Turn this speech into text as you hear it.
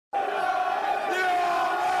Come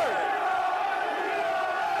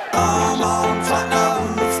on,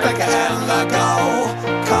 Tottenham, stick it in the goal.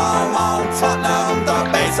 Come on, Tottenham,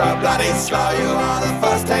 don't be so bloody slow. You are the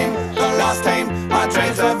first team, the last team my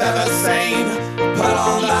dreams have ever seen. Put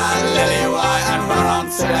on that lily white and run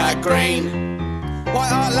onto that green.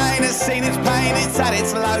 White Hart Lane has seen its pain, it's had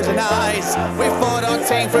its lows and highs. We fought our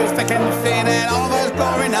team through thick and thin and all those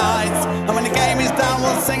glory nights. And when the game is done,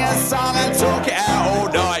 we'll sing a song and talk it out all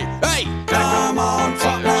night. Hey! Come on,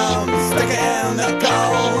 Tottenham, stick it in the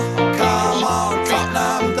goal. Come on,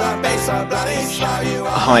 Tottenham, don't be so bloody slow. You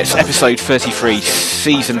are. Hi, it's episode 33,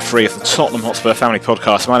 season 3 of the Tottenham Hotspur Family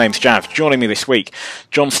Podcast. My name's Jav. Joining me this week,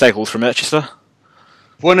 Jon Steggles from Wilshere.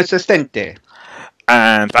 Buenos assistente.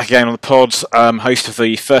 And back again on the pod, host of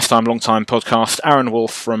the first time, long time podcast,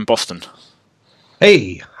 Wolfe from Boston.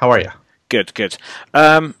 Hey, how are you? Good, good.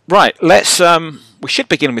 Right, let's. We should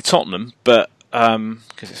begin with Tottenham, but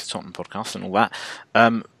because it's a Tottenham podcast and all that.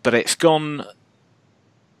 But it's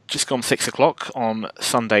just gone 6 o'clock on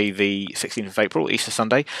Sunday, the 16th of April, Easter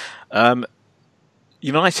Sunday. Man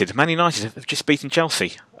United have just beaten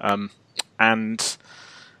Chelsea, and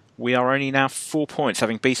we are only now 4 points,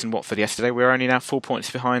 having beaten Watford yesterday. We're only now 4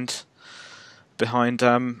 points behind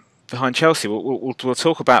Chelsea. We'll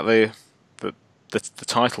talk about the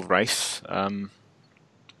title race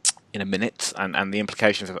in a minute and the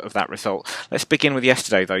implications of that result. Let's begin with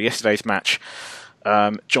yesterday, though. Yesterday's match.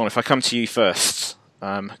 Jon, if I come to you first,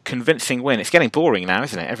 convincing win. It's getting boring now,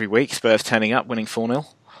 isn't it? Every week, Spurs turning up, winning 4-0.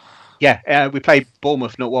 Yeah, we played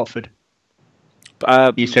Bournemouth, not Watford.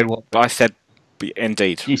 You said Watford. I said.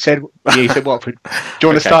 Indeed. You said Watford. Do you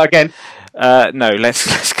want to start again? No,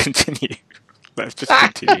 let's continue. Let's just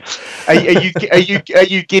continue. Are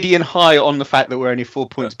you giddy and high on the fact that we're only 4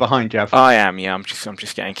 points behind, Jav? I am. Yeah, I'm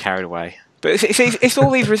just getting carried away. But it's all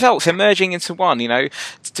these results emerging into one. You know,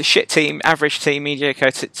 it's a shit team, average team, mediocre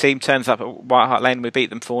team turns up at White Hart Lane. We beat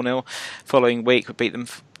them 4-0. Following week, we beat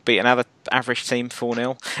another average team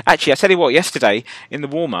 4-0. Actually, I tell you what. Yesterday in the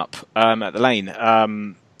warm up at the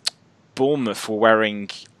Lane. Bournemouth were wearing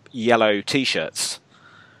yellow T-shirts,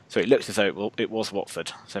 so it looked as though it was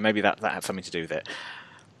Watford. So maybe that had something to do with it.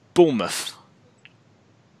 Bournemouth,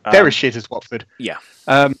 they're as shit as Watford. Yeah.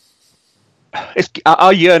 I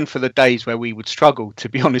yearn for the days where we would struggle, to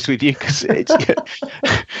be honest with you, because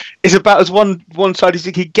it's about as one-sided as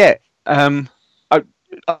it could get. I'm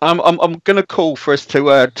going to call for us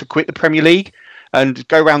to quit the Premier League and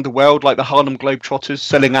go around the world like the Harlem Globetrotters,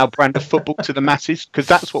 selling our brand of football to the masses, because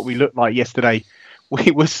that's what we looked like yesterday.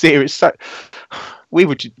 We were serious. They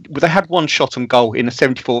had one shot on goal in the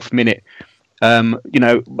 74th minute.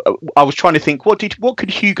 I was trying to think what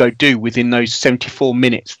could Hugo do within those 74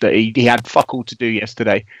 minutes that he had fuck all to do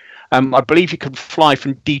yesterday. I believe he could fly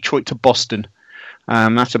from Detroit to Boston.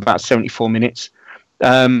 That's about 74 minutes.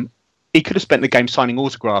 He could have spent the game signing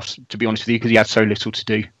autographs, to be honest with you, because he had so little to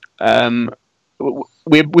do.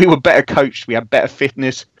 We were better coached, we had better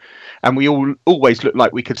fitness, and we always looked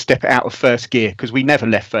like we could step it out of first gear, because we never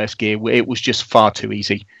left first gear. It was just far too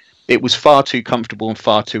easy. It was far too comfortable and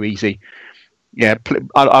far too easy. Yeah,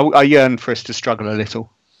 I yearn for us to struggle a little.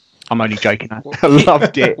 I'm only joking. I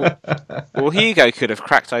loved it. Well, Hugo could have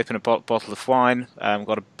cracked open a bottle of wine,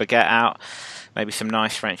 got a baguette out, maybe some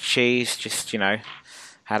nice French cheese, just, had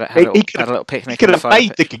a little picnic. He could have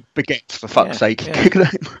made the baguettes, for fuck's sake. Yeah.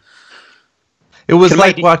 It was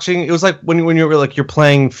like watching. It was like when you're like you're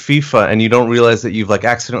playing FIFA and you don't realize that you've like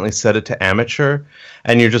accidentally set it to amateur,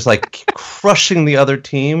 and you're just like crushing the other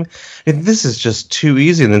team. And this is just too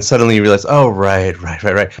easy. And then suddenly you realize, oh right.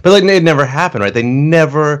 But like it never happened, right? They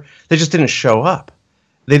just didn't show up.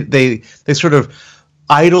 They sort of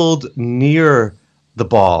idled near the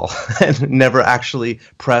ball and never actually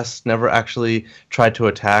pressed, never actually tried to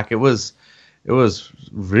attack. It was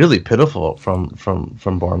really pitiful from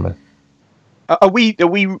Bournemouth. Are we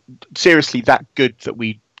seriously that good that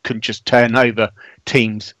we can just turn over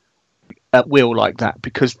teams at will like that?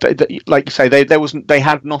 Because, like you say, they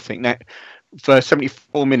had nothing. For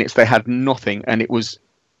 74 minutes, they had nothing, and it was,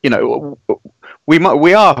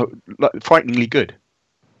 we are frighteningly good.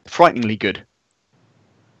 Frighteningly good.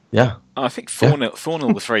 Yeah. I think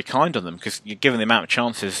 4-0 was very kind on them, because given the amount of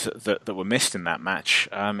chances that were missed in that match,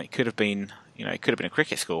 it could have been, a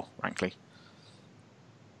cricket score, frankly.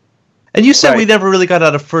 And you said we never really got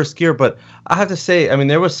out of first gear, but I have to say, I mean,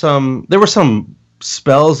 there were some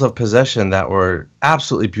spells of possession that were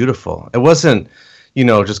absolutely beautiful. It wasn't,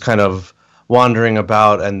 just kind of wandering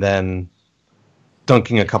about and then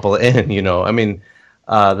dunking a couple in. I mean,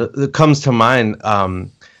 that comes to mind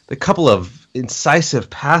the couple of incisive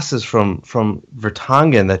passes from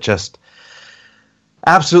Vertonghen that just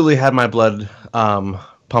absolutely had my blood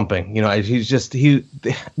pumping. You know, he's just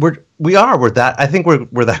we're that. I think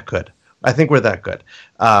we're that good. I think we're that good.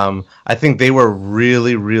 I think they were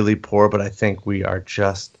really, really poor, but I think we are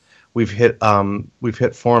just we've hit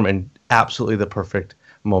form and absolutely the perfect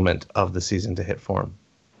moment of the season to hit form.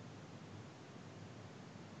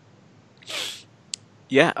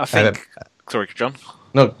 Yeah, I think. Sorry, John.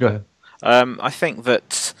 No, go ahead. I think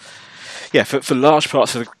that, yeah, for large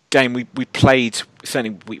parts of the game, we played,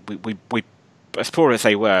 certainly we as poor as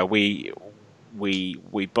they were, we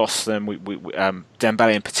bossed them.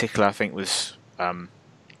 Dembele in particular, I think was man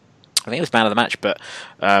of the match, but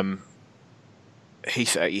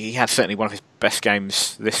he had certainly one of his best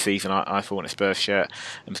games this season. I thought in a Spurs shirt.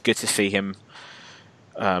 It was good to see him.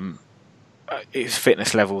 His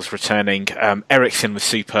fitness levels returning. Eriksen was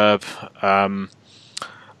superb.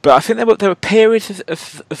 But I think there were periods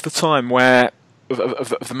of the time where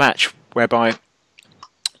of the match whereby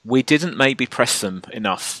we didn't maybe press them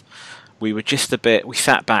enough. We were just a bit. We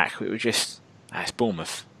sat back. We were just. It's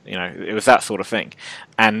Bournemouth. You know, it was that sort of thing.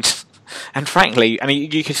 And frankly, I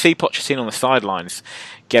mean, you could see Pochettino on the sidelines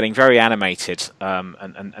getting very animated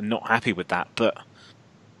and not happy with that. But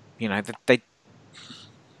you know,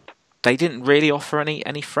 they didn't really offer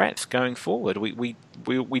any threats going forward. We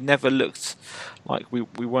never looked like we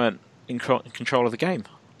weren't in control of the game.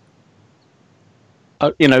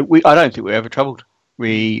 You know, I don't think we were ever troubled.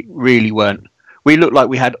 We really weren't. We looked like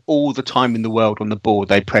we had all the time in the world on the board.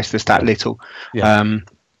 They pressed us that little. Yeah. And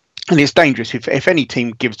it's dangerous. If any team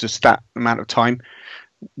gives us that amount of time,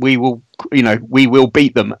 we will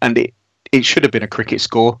beat them. And it should have been a cricket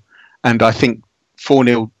score. And I think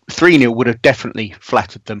 4-0, 3-0 would have definitely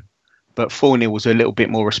flattered them. But 4-0 was a little bit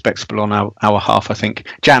more respectable on our half, I think.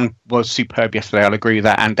 Jan was superb yesterday, I'll agree with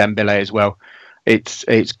that, and Dembele as well.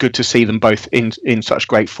 It's good to see them both in such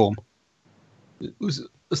great form. It was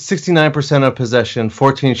 69% of possession,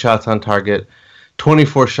 14 shots on target,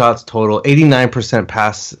 24 shots total, 89%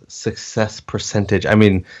 pass success percentage. I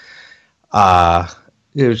mean,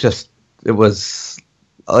 it was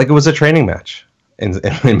a training match in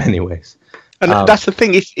many ways. And that's the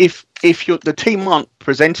thing. If the team aren't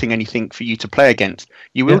presenting anything for you to play against,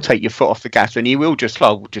 you will take your foot off the gas and you will we'll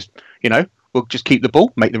just keep the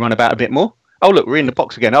ball, make the run about a bit more. Oh look, we're in the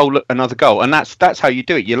box again. Oh look, another goal, and that's how you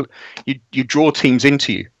do it. You draw teams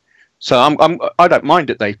into you. So I don't mind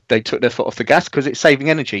that they took their foot off the gas because it's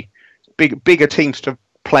saving energy. Bigger teams to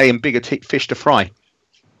play and bigger fish to fry.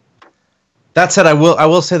 That said, I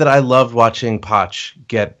will say that I loved watching Poch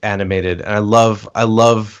get animated, and I love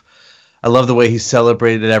the way he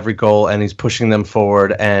celebrated every goal and he's pushing them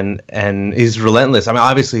forward and he's relentless. I mean,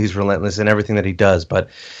 obviously he's relentless in everything that he does, but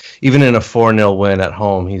even in a 4-0 win at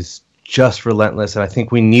home, he's just relentless. And I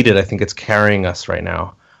think we need it. I think it's carrying us right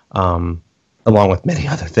now, along with many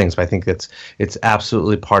other things. But I think it's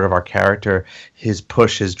absolutely part of our character, his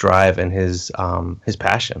push, his drive, and his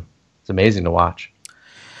passion. It's amazing to watch.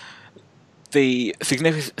 The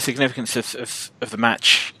significance of the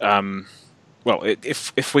match. Well,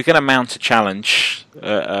 if we're going to mount a challenge,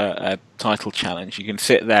 a title challenge, you can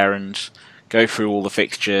sit there and go through all the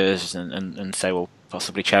fixtures and say, well,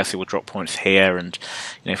 possibly Chelsea will drop points here, and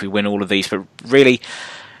if we win all of these. But really,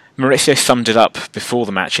 Maurizio summed it up before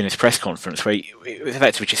the match in his press conference, where he was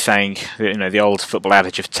effectively just saying, the old football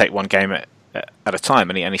adage of take one game at a time,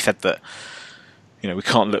 and he said that we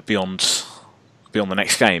can't look beyond the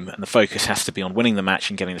next game, and the focus has to be on winning the match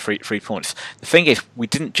and getting the three points. The thing is, we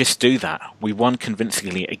didn't just do that. We won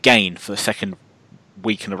convincingly again for the second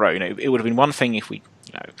week in a row. It would have been one thing if we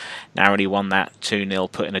narrowly won that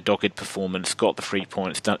 2-0, put in a dogged performance, got the 3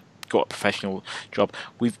 points, got a professional job.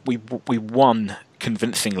 We won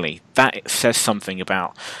convincingly. That says something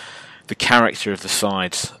about the character of the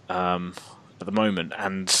side at the moment.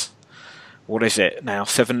 And what is it now?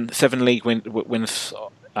 Seven league wins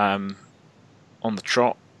on the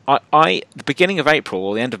trot. The beginning of April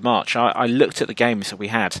or the end of March, I looked at the games that we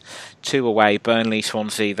had. 2 away, Burnley,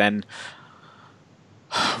 Swansea, then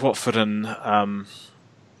Watford and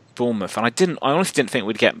Bournemouth. And I honestly didn't think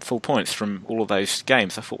we'd get full points from all of those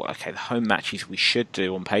games. I thought, well, okay, the home matches we should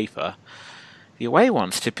do on paper. The away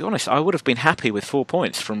ones, to be honest, I would have been happy with 4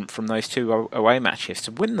 points from those 2 away matches.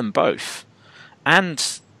 To win them both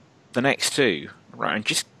and the next 2, right, and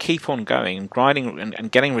just keep on going and grinding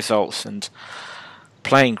and getting results and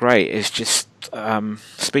playing great is just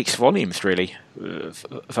speaks volumes, really,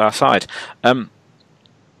 of our side.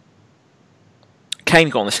 Kane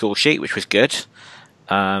got on the score sheet, which was good.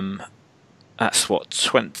 That's what,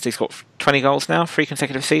 20, he's got 20 goals now, 3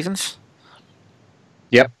 consecutive seasons.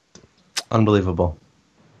 Yep. Unbelievable.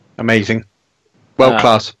 Amazing. World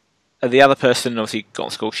class. the other person obviously got on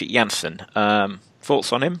the score sheet, Janssen.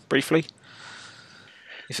 Thoughts on him briefly?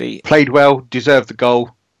 Is he played well, deserved the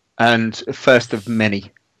goal, and first of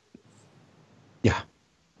many. Yeah,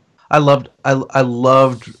 I loved.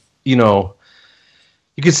 You know,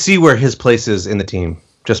 you could see where his place is in the team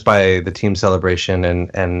just by the team celebration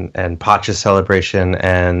and Poch's celebration,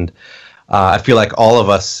 and I feel like all of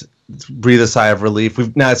us breathe a sigh of relief.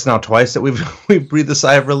 It's now twice that we've breathed a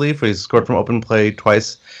sigh of relief. He's scored from open play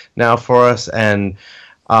twice now for us, and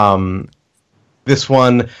this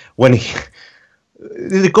one, when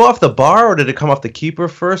did it go off the bar or did it come off the keeper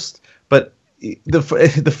first? But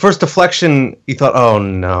the first deflection, you thought, oh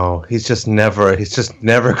no, he's just never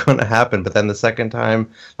going to happen. But then the second time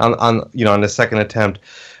on the second attempt,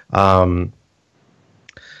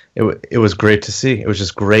 it was great to see. It was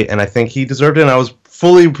just great, and I think he deserved it. And I was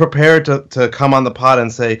fully prepared to come on the pod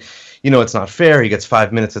and say, it's not fair. He gets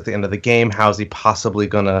 5 minutes at the end of the game. How's he possibly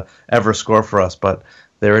gonna ever score for us? But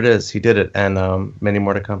there it is. He did it, and many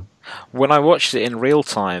more to come. When I watched it in real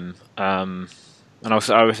time, and I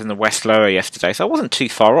was in the West Lower yesterday, so I wasn't too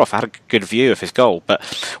far off. I had a good view of his goal, but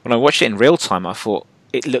when I watched it in real time, I thought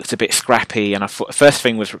it looked a bit scrappy, and I thought first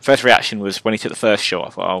reaction was when he took the first shot.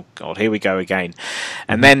 I thought, oh god, here we go again,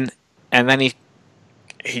 and then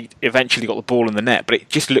he eventually got the ball in the net, but it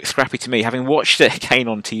just looked scrappy to me. Having watched it again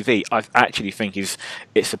on TV, I actually think it's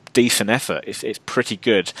a decent effort. It's pretty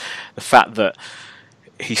good. The fact that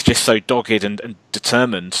he's just so dogged and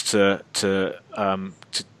determined to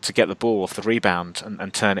get the ball off the rebound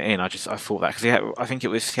and turn it in. I thought that because I think he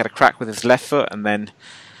had a crack with his left foot, and then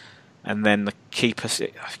the keeper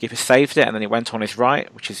saved it, and then it went on his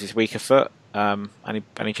right, which is his weaker foot, and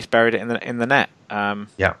he just buried it in the net.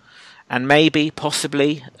 Yeah. And maybe,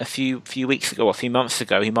 possibly, a few weeks ago, or a few months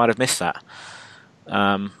ago, he might have missed that.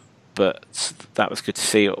 But that was good to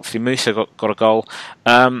see. Obviously, Musa got a goal.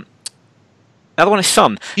 The other one is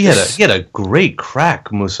Son. He had a great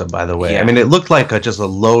crack, Musa, by the way. Yeah. I mean, it looked like just a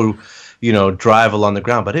low, drive along the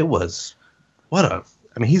ground, but it was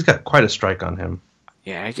he's got quite a strike on him.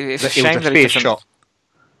 Yeah, it's a shame that he doesn't.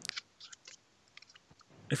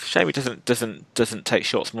 It's a shame he doesn't take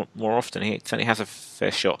shots more often. He certainly has a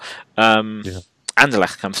fair shot.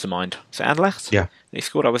 Anderlecht comes to mind. Is it Anderlecht? Yeah. He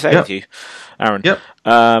scored. I was there with you, Aaron. Yep.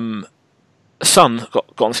 Son got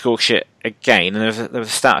on the score sheet again, and there was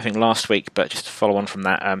a stat I think last week, but just to follow on from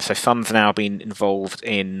that. So Son's now been involved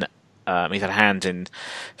in. He's had a hand in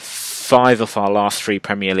 5 of our last 3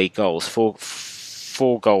 Premier League goals.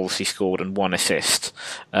 Four goals he scored and 1 assist.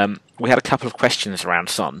 We had a couple of questions around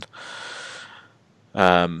Son.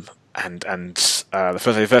 The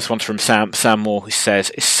first one's from Sam Moore, who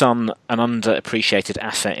says, "Is Son an underappreciated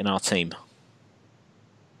asset in our team?"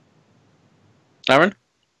 Aaron?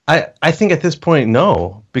 I think at this point,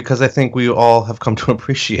 no, because I think we all have come to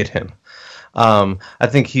appreciate him. I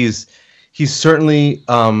think he's certainly he's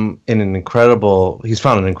found an incredible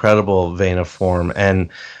vein of form, and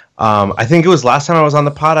I think it was last time I was on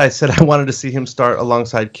the pod, I said I wanted to see him start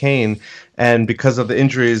alongside Kane, and because of the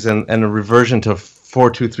injuries and a reversion to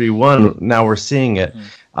 4-2-3-1, now we're seeing it.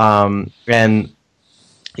 And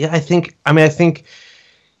yeah, I think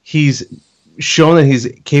he's shown that he's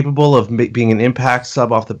capable of being an impact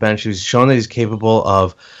sub off the bench. He's shown that he's capable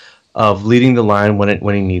of leading the line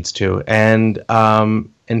when he needs to, and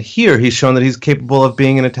here he's shown that he's capable of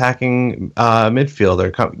being an attacking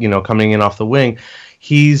midfielder, coming in off the wing.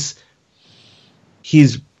 He's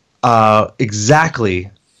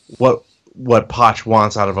exactly what Poch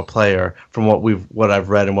wants out of a player, from what I've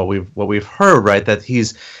read and what we've heard, right? That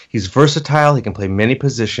he's versatile. He can play many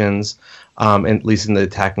positions, at least in the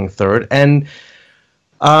attacking third. And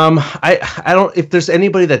I don't. If there's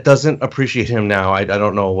anybody that doesn't appreciate him now, I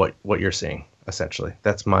don't know what you're seeing. Essentially,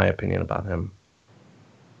 that's my opinion about him.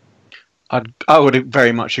 I would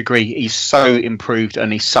very much agree. He's so improved,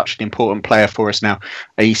 and he's such an important player for us now.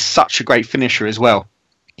 He's such a great finisher as well.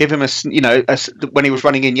 Give him when he was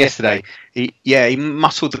running in yesterday, he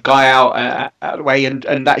muscled the guy out of the way,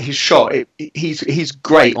 and that his shot, he's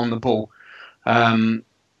great on the ball. I'm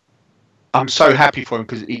so happy for him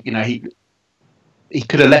because he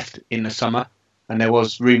could have left in the summer, and there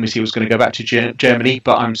was rumours he was going to go back to Germany.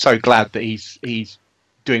 But I'm so glad that he's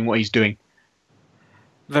doing what he's doing.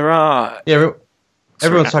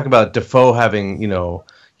 Everyone's talking about Defoe having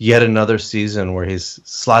yet another season where he's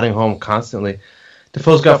sliding home constantly.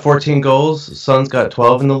 Defoe's got 14 goals. Son's got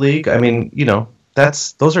 12 in the league. I mean,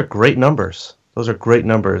 those are great numbers. Those are great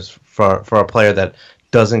numbers for a player that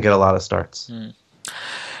doesn't get a lot of starts.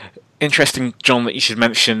 Interesting, John, that you should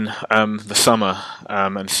mention the summer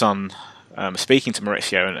and Son speaking to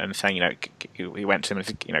Maurizio and saying, he went to him and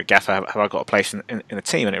said, Gaffer, have I got a place in the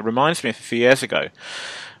team? And it reminds me of a few years ago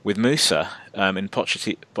with Musa in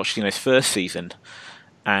Pochettino's first season,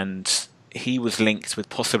 and he was linked with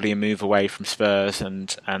possibly a move away from Spurs,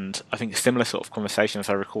 and I think a similar sort of conversation, as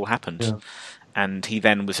I recall, happened. Yeah. And he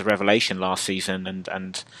then was a revelation last season, and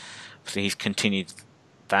obviously he's continued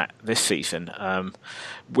that this season.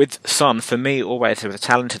 With Son, for me, always there was a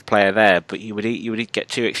talented player there, but you would get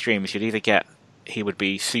two extremes. You'd either get he would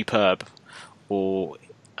be superb, or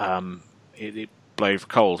it blow over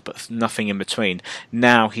cold, but nothing in between.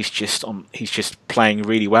 Now he's just playing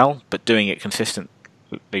really well, but doing it consistently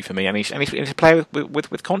for me, and he's to play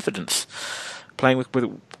with confidence, playing with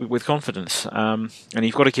confidence. And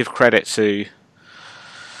you've got to give credit to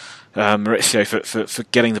Maurizio for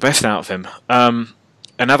getting the best out of him.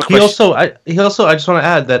 Another question. He also I just want to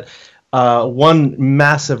add that one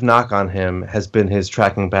massive knock on him has been his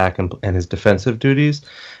tracking back and his defensive duties.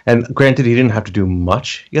 And granted, he didn't have to do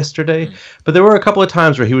much yesterday, but there were a couple of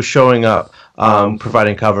times where he was showing up,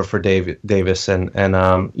 providing cover for Davis, and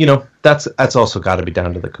that's also got to be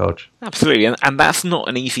down to the coach. Absolutely, and that's not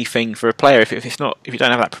an easy thing for a player if you don't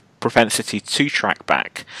have that propensity to track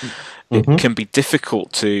back. It can be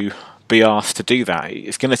difficult to be asked to do that.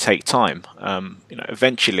 It's going to take time.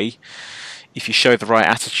 Eventually, if you show the right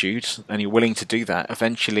attitude and you're willing to do that,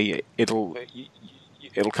 eventually it'll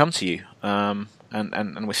come to you.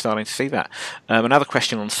 And we're starting to see that. Another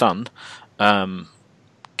question on Son.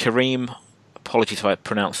 Kareem, apologies if I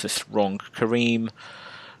pronounce this wrong. Kareem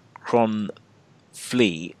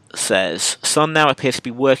Cronflee says, Son now appears to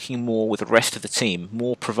be working more with the rest of the team,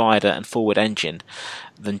 more provider and forward engine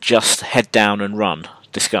than just head down and run.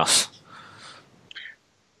 Discuss.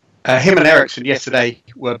 Him and Eriksen yesterday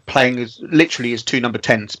were playing literally as two number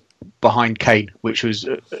 10s behind Kane, which was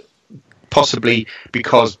possibly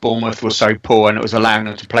because Bournemouth was so poor and it was allowing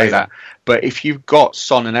them to play that. But if you've got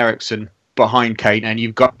Son and Eriksen behind Kane and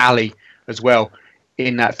you've got Ali as well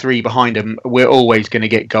in that three behind him, we're always going to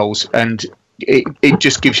get goals. And it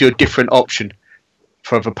just gives you a different option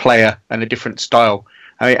for a player and a different style.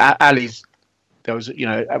 I mean, Ali's, there was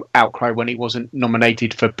outcry when he wasn't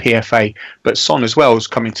nominated for PFA, but Son as well is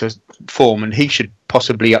coming to form and he should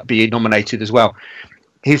possibly be nominated as well.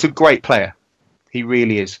 He's a great player. He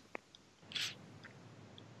really is.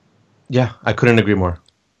 Yeah, I couldn't agree more.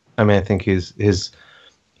 I mean, I think he's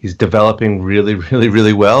developing really, really,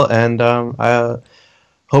 really well, and I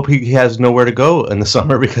hope he has nowhere to go in the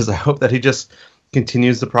summer, because I hope that he just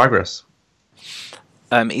continues the progress.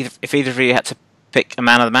 If either of you had to pick a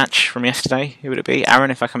man of the match from yesterday, who would it be?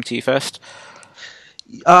 Aaron, if I come to you first.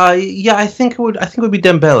 Yeah, I think it would be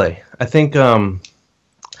Dembele. I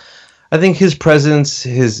think his presence,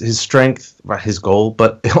 his strength, his goal,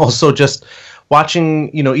 but also just watching,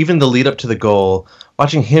 even the lead up to the goal,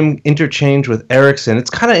 watching him interchange with Eriksen. It's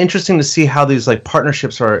kind of interesting to see how these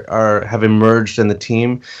partnerships have emerged in the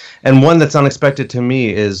team. And one that's unexpected to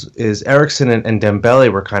me is Eriksen and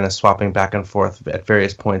Dembele were kind of swapping back and forth at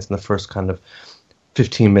various points in the first kind of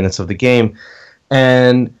 15 minutes of the game.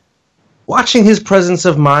 And watching his presence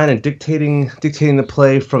of mind and dictating the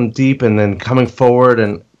play from deep and then coming forward,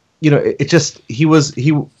 and he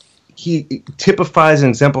typifies and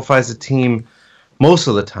exemplifies the team most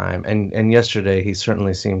of the time, and yesterday he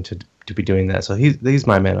certainly seemed to be doing that. So he's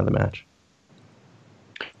my man of the match.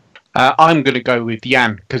 I'm going to go with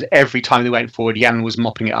Jan, because every time they went forward, Jan was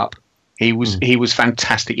mopping it up. He was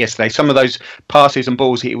fantastic yesterday. Some of those passes and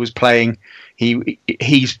balls he was playing,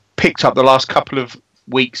 he's picked up the last couple of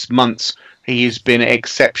weeks, months. He has been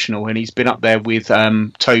exceptional, and he's been up there with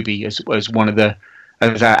Toby as one of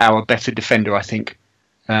our better defender, I think.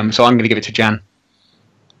 So I'm going to give it to Jan.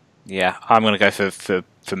 Yeah, I'm going to go for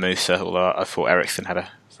Musa, although I thought Eriksen had a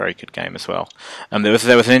very good game as well. There was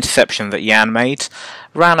an interception that Jan made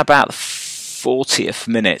around about the 40th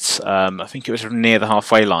minute. I think it was near the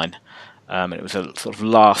halfway line. And it was a sort of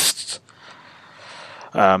last...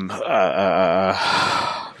 it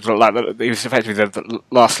was effectively the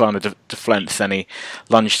last line of defence, then he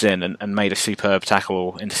lunged in and made a superb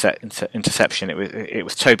tackle interception. It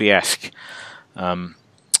was Toby-esque.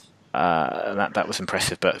 That was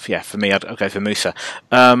impressive, but yeah, for me, I'd go for Musa.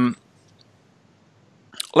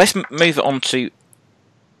 Let's move on to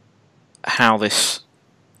how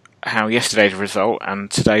yesterday's result and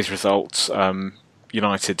today's results,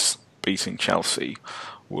 United beating Chelsea,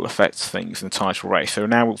 will affect things in the title race. So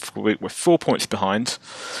now we're 4 points behind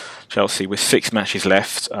Chelsea with 6 matches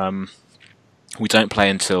left. We don't play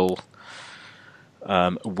until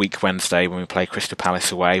a week Wednesday when we play Crystal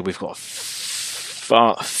Palace away. We've got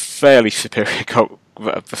vastly superior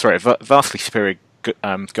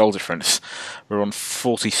goal difference. We're on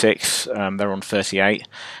 46. They're on 38.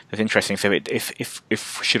 It's interesting. So if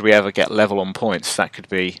should we ever get level on points, that could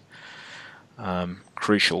be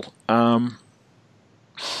crucial.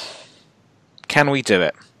 Can we do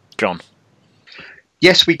it, John?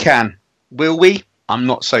 Yes, we can. Will we? I'm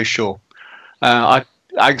not so sure. I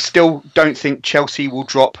still don't think Chelsea will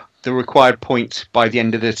drop the required points by the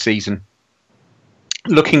end of the season.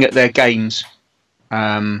 Looking at their games,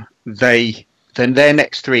 then their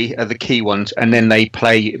next three are the key ones, and then they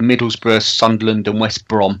play Middlesbrough, Sunderland, and West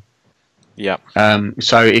Brom. Yeah.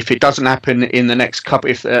 So if it doesn't happen in the next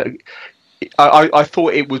couple, I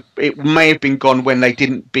thought it may have been gone when they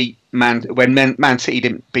didn't beat Man City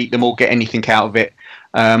didn't beat them or get anything out of it.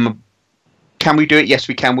 Can we do it? Yes,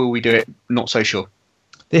 we can. Will we do it? Not so sure.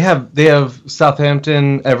 They have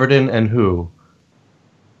Southampton, Everton, and who?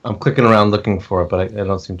 I'm clicking around looking for it, but I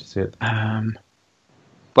don't seem to see it.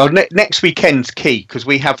 Well, next weekend's key because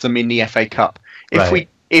we have them in the FA Cup.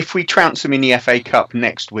 If we trounce them in the FA Cup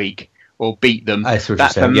next week or beat them, that's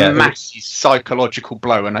a massive psychological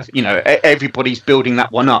blow, and everybody's building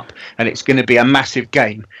that one up, and it's going to be a massive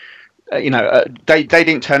game. They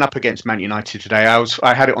didn't turn up against Man United today.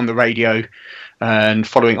 I had it on the radio and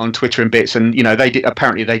following on Twitter and bits, and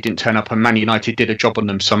apparently they didn't turn up, and Man United did a job on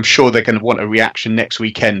them. So I'm sure they're going to want a reaction next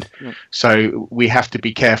weekend. Yeah. So we have to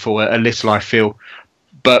be careful a little, I feel.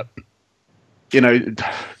 But the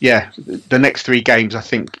next three games I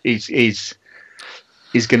think is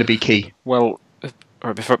going to be key. Well,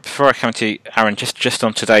 before I come to you, Aaron, just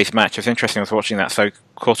on today's match, it was interesting. I was watching that. So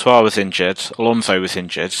Courtois was injured, Alonso was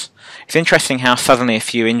injured. It's interesting how suddenly a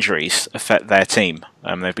few injuries affect their team.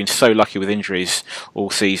 They've been so lucky with injuries all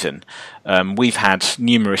season. We've had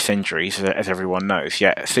numerous injuries, as everyone knows.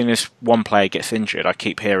 Yet as soon as one player gets injured, I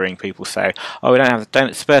keep hearing people say, "Oh,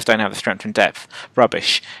 Spurs don't have the strength and depth."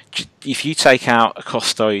 Rubbish. If you take out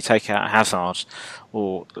Acosta, you take out Hazard,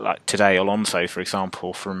 or like today Alonso, for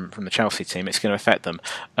example, from the Chelsea team, it's going to affect them.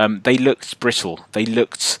 They looked brittle. They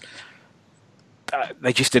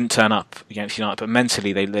just didn't turn up against United, but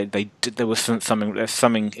mentally there was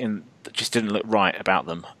something in that just didn't look right about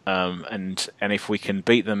them. And if we can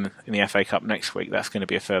beat them in the FA Cup next week, that's going to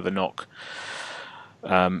be a further knock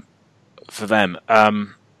for them.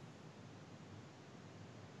 Aaron,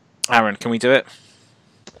 can we do it?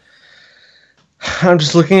 I'm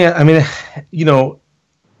just looking at.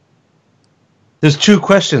 There's two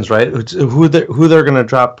questions, right? Who they're going to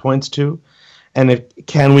drop points to, and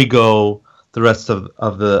can we go the rest of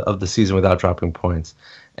the season without dropping points?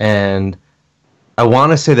 And I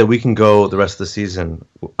want to say that we can go the rest of the season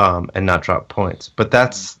and not drop points, but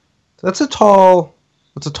that's a tall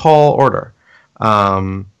order.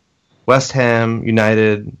 West Ham,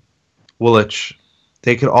 United, Woolwich,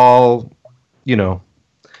 they could all,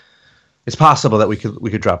 it's possible that we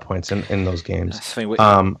could drop points in those games.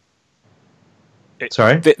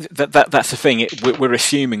 Sorry? That's the thing. We're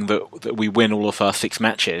assuming that we win all of our 6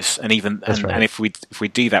 matches, and if we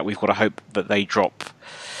do that, we've got to hope that they drop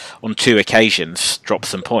on 2 occasions, drop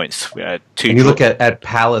some points. And you look at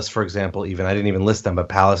Palace, for example. Even I didn't even list them, but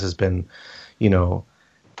Palace has been,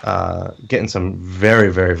 getting some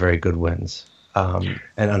very, very, very good wins and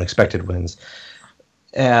unexpected wins.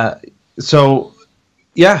 So,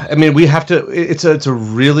 yeah, we have to. It's a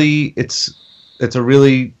really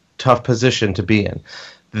tough position to be in.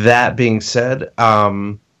 That being said,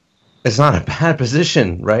 it's not a bad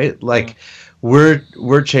position, right? Like we're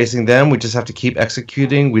chasing them. We just have to keep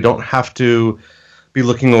executing. We don't have to be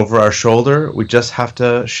looking over our shoulder. We just have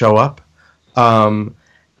to show up and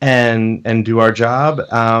do our job.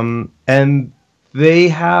 And they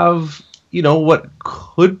have, what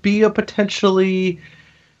could be a potentially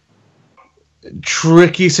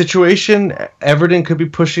tricky situation. Everton could be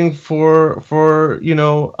pushing for 5th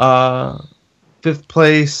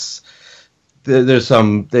place.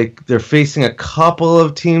 They're facing a couple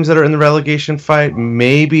of teams that are in the relegation fight.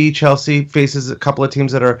 Maybe Chelsea faces a couple of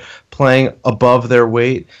teams that are playing above their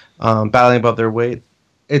weight, battling above their weight.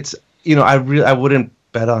 It's I wouldn't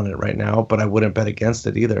bet on it right now, but I wouldn't bet against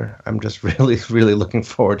it either. I'm just really, really looking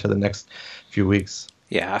forward to the next few weeks.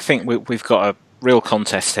 Yeah, I think we've got a real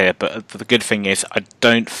contest here, but the good thing is I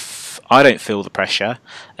don't feel the pressure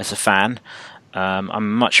as a fan.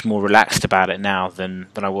 I'm much more relaxed about it now than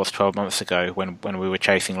I was 12 months ago when we were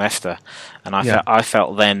chasing Leicester, and I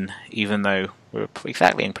felt then, even though we were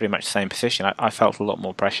exactly in pretty much the same position, I felt a lot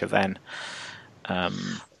more pressure then,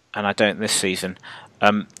 and I don't this season.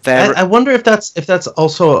 I wonder if that's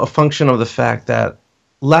also a function of the fact that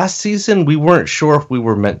last season we weren't sure if we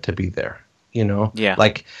were meant to be there. Yeah.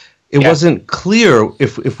 Like it wasn't clear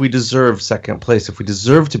if we deserved second place, if we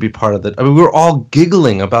deserved to be part of the. I mean, we were all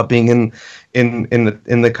giggling about being in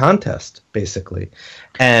the contest, basically,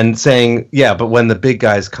 and saying, yeah, but when the big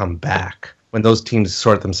guys come back, when those teams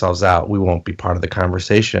sort themselves out, we won't be part of the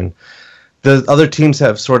conversation. The other teams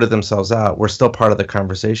have sorted themselves out. We're still part of the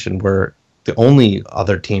conversation. We're the only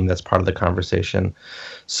other team that's part of the conversation.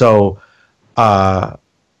 So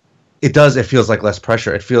it feels like less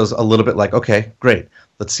pressure. It feels a little bit like, okay, great.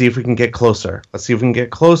 Let's see if we can get closer.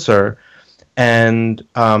 And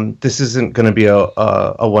this isn't going to be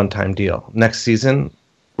a one-time deal. Next season,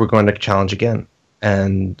 we're going to challenge again.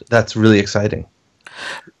 And that's really exciting.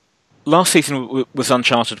 Last season was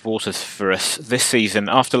uncharted waters for us. This season,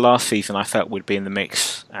 after last season, I felt we'd be in the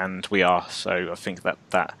mix, and we are. So I think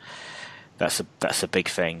that's a big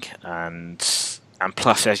thing. And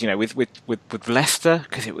plus, as you know, with Leicester,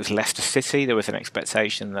 because it was Leicester City, there was an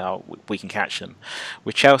expectation that we can catch them.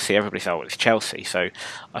 With Chelsea, everybody said, "Oh, it's Chelsea," so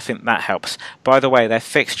I think that helps. By the way, their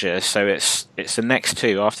fixtures, so it's the next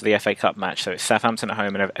two after the FA Cup match. So it's Southampton at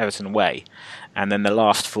home and Everton away, and then the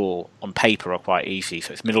last four on paper are quite easy.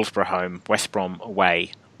 So it's Middlesbrough home, West Brom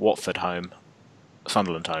away, Watford home,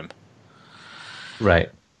 Sunderland home.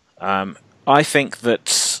 Right. I think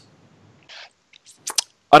that.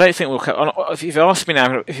 I don't think we'll. If you ask me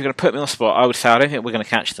now, if you're going to put me on the spot, I would say I don't think we're going to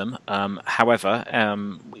catch them. However,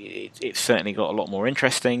 it's certainly got a lot more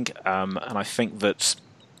interesting, and I think that.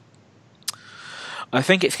 I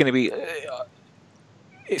think it's going to be.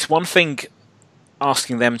 It's one thing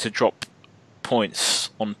asking them to drop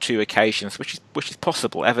points on two occasions, which is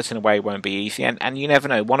possible. Everton away won't be easy, and you never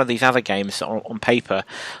know. One of these other games on paper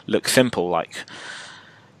looks simple, like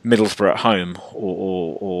Middlesbrough at home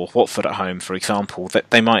or Watford at home, for example, that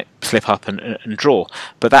they might slip up and draw.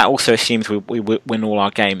 But that also assumes we win all our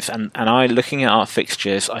games. And looking at our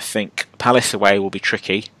fixtures, I think Palace away will be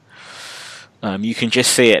tricky. You can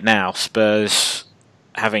just see it now. Spurs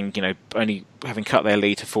having cut their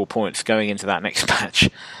lead to 4 points going into that next match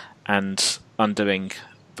and undoing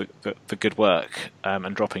the good work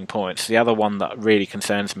and dropping points. The other one that really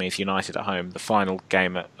concerns me is United at home, the final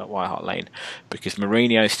game at White Hart Lane, because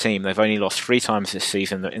Mourinho's team, they've only lost 3 times this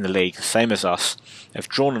season in the league, the same as us. They've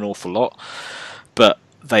drawn an awful lot, but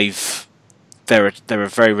they're a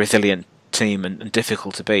very resilient team and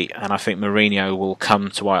difficult to beat, and I think Mourinho will come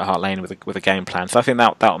to White Hart Lane with a game plan. So I think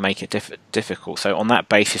that'll make it difficult. So on that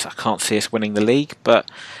basis, I can't see us winning the league, but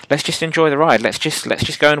let's just enjoy the ride. Let's just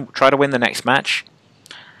go and try to win the next match.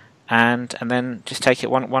 And then just take it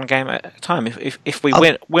one game at a time. If we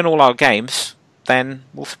win all our games, then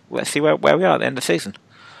let's see where we are at the end of the season.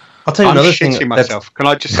 I'll tell you another thing. I'm shitting myself. Can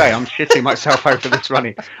I just say I'm shitting myself over this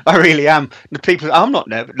running? I really am. I'm not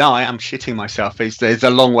nervous. No, I am shitting myself. There's a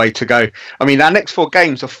long way to go. I mean, our next 4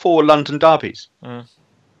 games are 4 London derbies.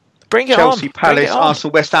 Bring it Chelsea, on. Palace,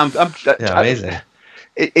 Arsenal, West Ham. Amazing.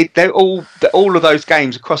 They're all of those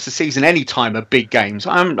games across the season. Any time are big games.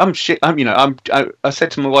 I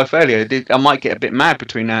said to my wife earlier, I might get a bit mad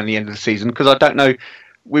between now and the end of the season because I don't know.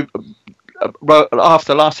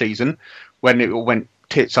 After last season, when it went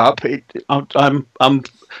tits up,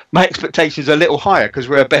 my expectations are a little higher because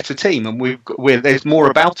we're a better team and there's more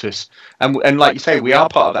about us. And like you say, we are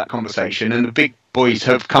part of that conversation. And the big boys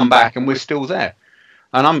have come back, and we're still there.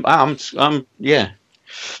 And yeah.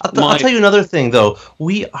 I'll tell you another thing, though.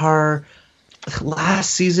 Last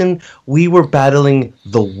season, we were battling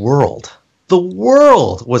the world. The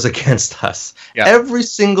world was against us. Yeah. Every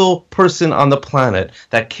single person on the planet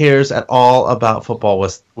that cares at all about football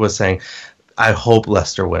was saying, I hope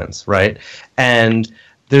Leicester wins, right? And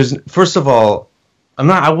first of all,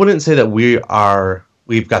 I wouldn't say that we've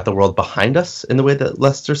got the world behind us in the way that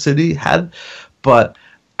Leicester City had, but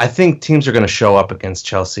I think teams are going to show up against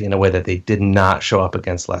Chelsea in a way that they did not show up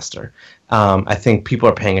against Leicester. I think people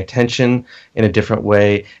are paying attention in a different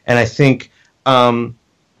way, and I think the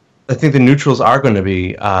neutrals are going to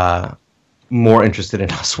be more interested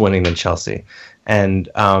in us winning than Chelsea, and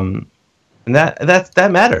that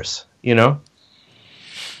matters, you know.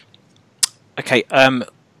 Okay,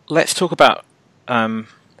 let's talk about.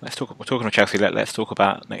 We're talking about Chelsea. Let's talk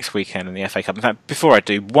about next weekend in the FA Cup. In fact, before I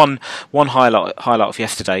do, one highlight of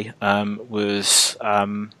yesterday was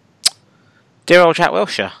dear old Jack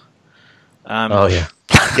Wilshere. Oh yeah,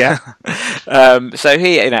 yeah. So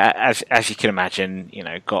he, as you can imagine,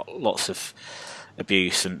 got lots of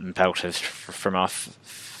abuse and pelters from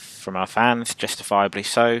our fans, justifiably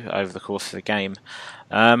so, over the course of the game,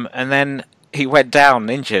 and then he went down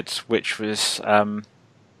injured, which was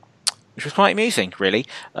quite amusing, really,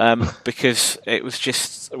 because it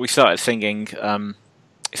was we started singing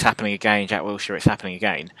 "It's happening again, Jack Wilshere, it's happening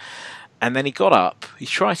again," and then he got up, he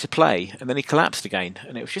tried to play, and then he collapsed again,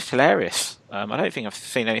 and it was just hilarious. I don't think I've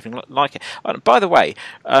seen anything like it. By the way,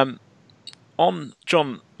 on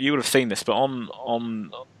John, you would have seen this, but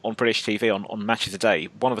on British TV on Match of the Day,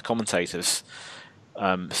 one of the commentators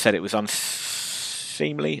said it was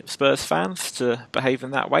unseemly of Spurs fans to behave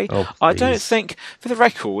in that way. Oh, I don't think, for the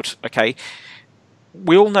record, okay,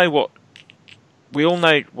 we all know what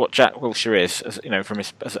Jack Wilshere is, as, from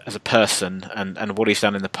as a person, and what he's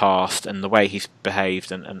done in the past, and the way he's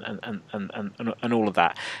behaved, and all of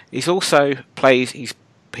that. He's also plays. He's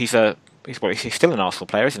still an Arsenal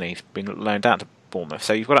player, isn't he? He's been loaned out to Bournemouth,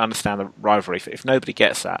 so you've got to understand the rivalry. If nobody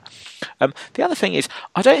gets that, the other thing is,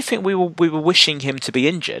 I don't think we were wishing him to be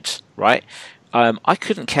injured, right? I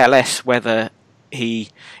couldn't care less whether he.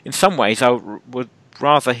 In some ways, I would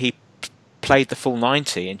rather he played the full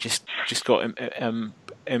 90 and just got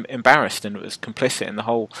embarrassed and was complicit in the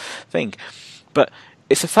whole thing. But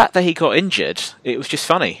it's the fact that he got injured. It was just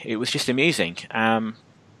funny. It was just amusing.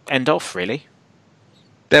 End off, really.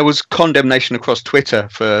 There was condemnation across Twitter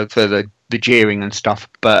for the jeering and stuff,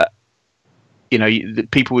 but the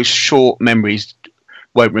people with short memories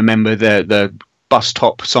won't remember the bus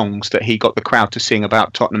top songs that he got the crowd to sing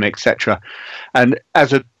about Tottenham, etc. And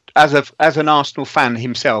as an Arsenal fan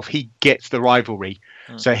himself, he gets the rivalry,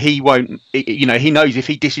 so he won't. He knows if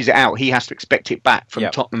he dishes it out, he has to expect it back from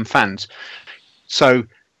Tottenham fans. So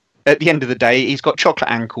at the end of the day, he's got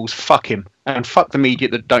chocolate ankles. Fuck him, and fuck the media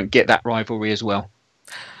that don't get that rivalry as well.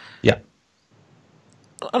 Yeah,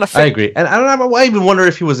 I agree, and I even wonder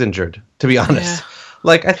if he was injured. To be honest,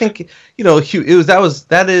 like I think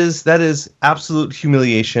that is absolute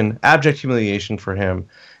humiliation, abject humiliation for him.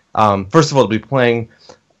 First of all,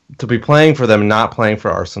 to be playing for them, not playing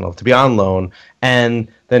for Arsenal, to be on loan, and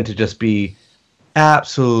then to just be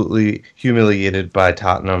absolutely humiliated by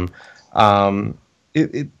Tottenham.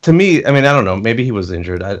 To me, I mean, I don't know. Maybe he was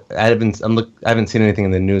injured. I haven't seen anything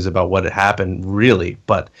in the news about what had happened, really,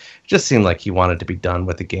 but it just seemed like he wanted to be done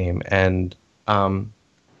with the game. And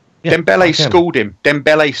Dembele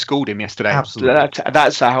schooled him yesterday. Absolutely.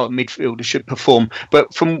 That's how a midfielder should perform.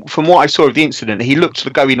 But from what I saw of the incident, he looked to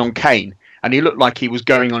go in on Kane. And he looked like he was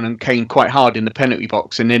going on Kane quite hard in the penalty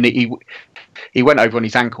box, and then he went over on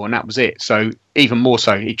his ankle, and that was it. So even more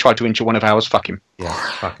so, he tried to injure one of ours. Fuck him. Yeah,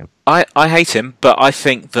 fuck him. I hate him, but I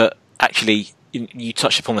think that actually you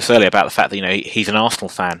touched upon this earlier about the fact that he's an Arsenal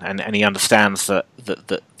fan, and he understands that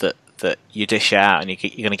you dish it out and you're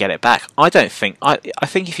going to get it back. I don't think. I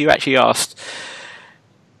think if you actually asked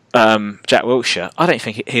Jack Wilshere, I don't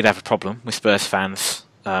think he'd have a problem with Spurs fans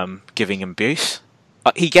giving him abuse.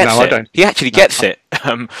 He gets it. I don't. He actually gets it.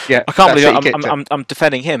 I can't believe I'm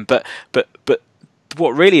defending him, but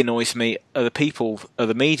what really annoys me are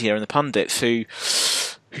the media and the pundits who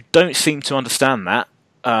don't seem to understand that.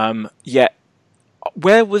 Yet,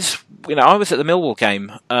 I was at the Millwall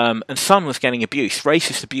game, and Son was getting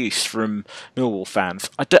racist abuse from Millwall fans.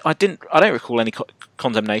 I don't recall any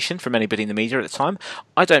condemnation from anybody in the media at the time.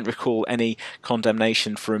 I don't recall any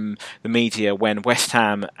condemnation from the media when West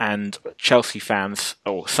Ham and Chelsea fans,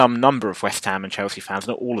 or some number of West Ham and Chelsea fans,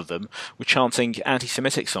 not all of them, were chanting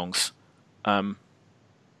anti-Semitic songs. That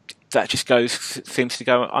just seems to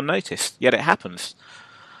go unnoticed. Yet it happens.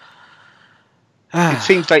 It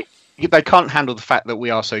seems like they can't handle the fact that we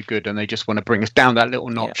are so good, and they just want to bring us down that little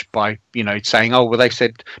notch by saying, oh well, they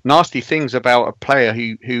said nasty things about a player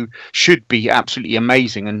who should be absolutely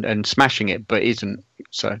amazing and smashing it but isn't.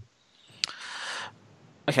 So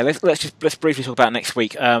okay, let's briefly talk about next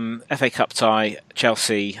week. FA Cup tie,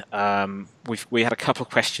 Chelsea. We had a couple of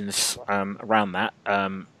questions around that.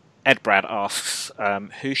 Ed Brad asks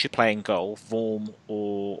who should play in goal, Vorm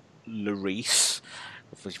or Lloris?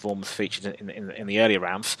 Vorm was featured in the earlier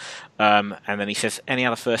rounds, and then he says any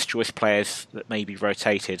other first choice players that may be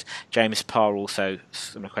rotated. James Parr also,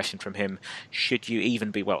 a question from him: should you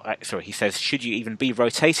even be he says, should you even be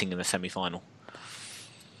rotating in the semi-final?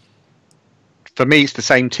 For me, it's the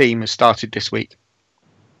same team as started this week,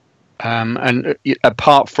 and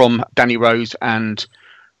apart from Danny Rose and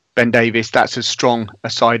Ben Davies, that's as strong a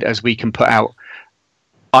side as we can put out.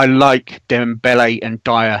 I like Dembele and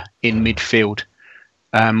Dyer in midfield.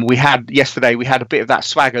 We had a bit of that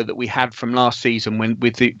swagger that we had from last season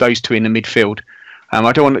with those two in the midfield.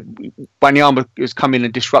 I don't want Wanyama has come in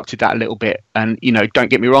and disrupted that a little bit. And don't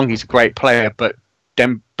get me wrong, he's a great player, but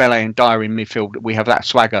Dembele and Dyer in midfield, we have that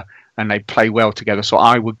swagger and they play well together. So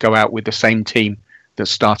I would go out with the same team that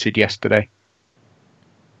started yesterday.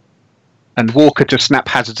 And Walker to snap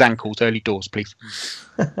Hazard's ankles early doors, please.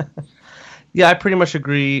 Yeah, I pretty much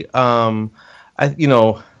agree. I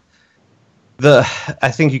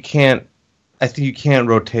think you can't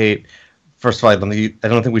rotate first of all, I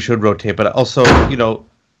don't think we should rotate, but also, oh,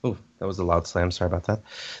 that was a loud slam. Sorry about that.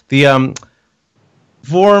 The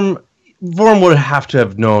Vorm would have to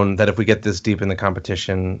have known that if we get this deep in the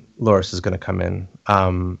competition, Loris is going to come in.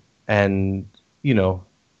 And,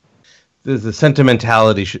 the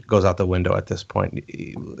sentimentality goes out the window at this point.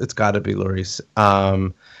 It's got to be Loris.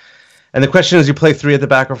 And the question is, you play 3 at the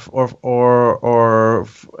back or 4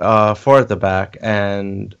 at the back.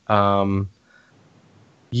 And,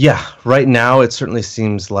 right now it certainly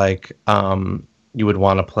seems like you would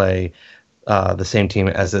want to play the same team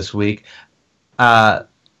as this week. I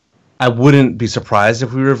wouldn't be surprised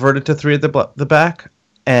if we reverted to 3 at the back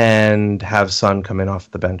and have Son come in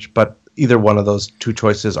off the bench. But either one of those 2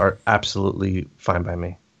 choices are absolutely fine by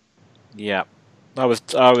me. Yeah, I was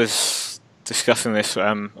discussing this.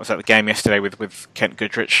 I was at the game yesterday with Kent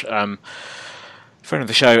Goodrich, friend of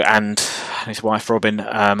the show, and his wife Robin,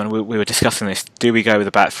 and we were discussing this. Do we go with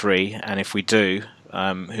a back 3? And if we do,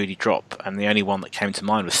 who do you drop? And the only one that came to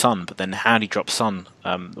mind was Son. But then how do you drop Son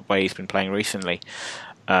the way he's been playing recently?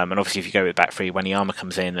 And obviously, if you go with back 3, Wanyama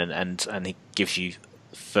comes in and he gives you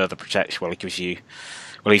further protection.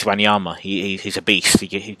 Well, he's Wanyama. He's a beast. He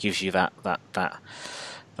gives you that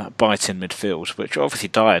bite in midfield, which obviously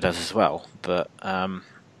Dyer does as well. But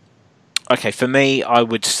okay, for me, I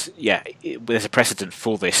would there's a precedent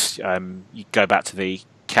for this. You go back to the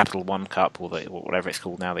Capital One Cup or whatever it's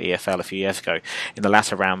called now, the EFL a few years ago. In the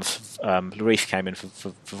latter rounds, Lloris came in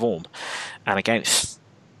for Vorm, and in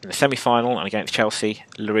the semi-final and against Chelsea,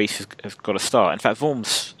 Lloris has got a start. In fact,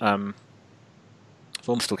 Vorm's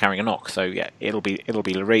still carrying a knock, so yeah, it'll be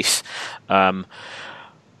Lloris.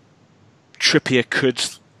 Trippier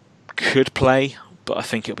could play, but I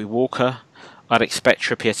think it'll be Walker. I'd expect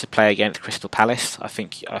Trippier to play against Crystal Palace. I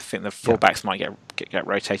think the fullbacks might get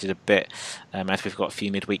rotated a bit, as we've got a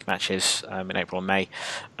few midweek matches in April and May.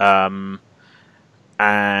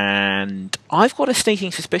 And I've got a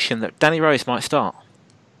sneaking suspicion that Danny Rose might start.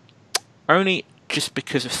 Only just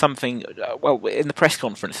because of something. In the press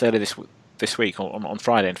conference earlier this week, on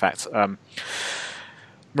Friday, in fact,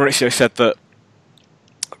 Maurizio said that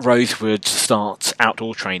Rose would start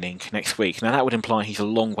outdoor training next week. Now that would imply he's a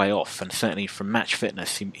long way off, and certainly from match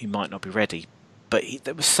fitness, he might not be ready. But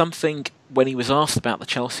there was something when he was asked about the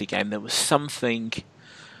Chelsea game. There was something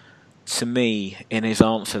to me in his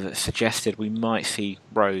answer that suggested we might see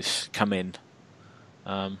Rose come in.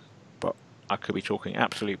 But I could be talking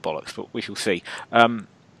absolute bollocks, but we shall see.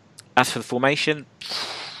 As for the formation,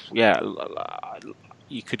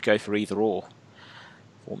 you could go for either or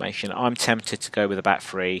formation. I'm tempted to go with a back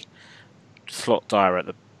 3, slot Dyer at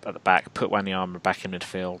the back, put Wanyama back in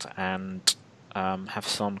midfield, and have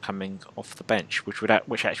Son coming off the bench, which would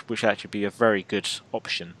actually be a very good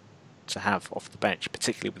option to have off the bench,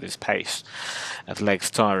 particularly with his pace as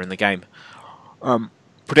legs tire in the game.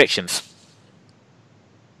 Predictions.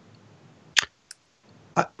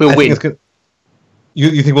 We'll win.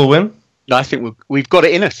 You think we'll win? I think we've got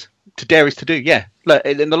it in us to dare us to do. Yeah, look,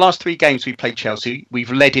 in the last 3 games we played Chelsea,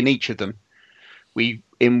 we've led in each of them. We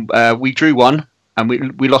drew 1 and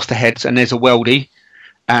we lost the heads, and there's a worldie,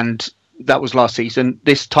 and that was last season.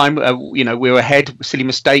 This time, we were ahead, silly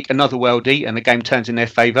mistake, another worldie, and the game turns in their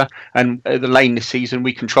favour. And the Lane this season,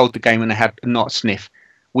 we controlled the game and they had not a sniff.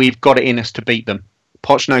 We've got it in us to beat them.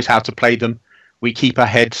 Poch knows how to play them. We keep our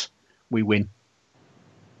heads. We win.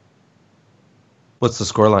 What's the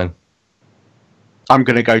scoreline? I'm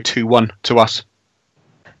going to go 2-1 to us.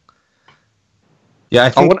 Yeah, I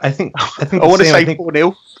think I want to say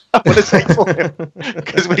 4-0. I want to say 4-0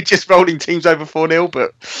 because we're just rolling teams over 4-0.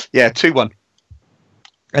 But yeah, 2-1.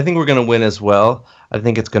 I think we're going to win as well. I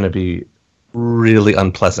think it's going to be really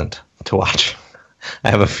unpleasant to watch.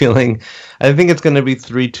 I have a feeling. I think it's going to be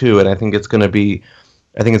 3-2, and I think it's going to be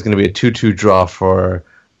a 2-2 draw for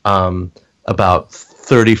about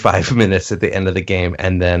 35 minutes at the end of the game,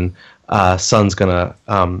 and then Son's going to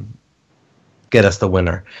get us the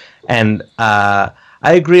winner. And I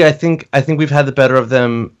agree. I think we've had the better of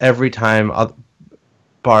them every time,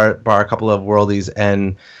 bar a couple of worldies.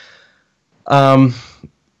 And I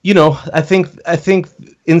think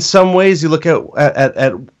in some ways you look at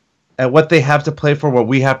what they have to play for, what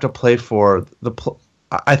we have to play for.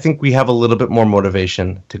 I think we have a little bit more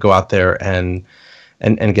motivation to go out there and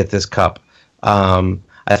get this cup. I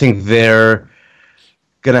think they're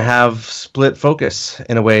going to have split focus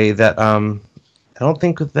in a way that I don't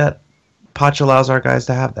think that Poch allows our guys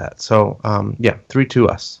to have that. So, 3-2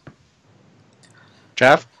 us.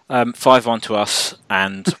 Jav? 5-1 to us,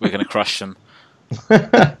 and we're going to crush them.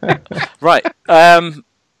 Right.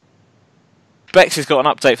 Bex has got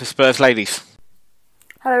an update for Spurs ladies.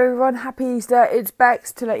 Hello everyone, happy Easter. It's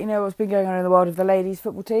Bex to let you know what's been going on in the world of the ladies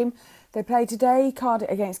football team. They played today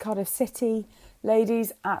against Cardiff City,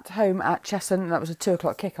 ladies at home at Cheshunt, and that was a 2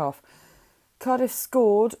 o'clock kickoff. Cardiff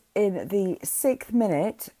scored in the 6th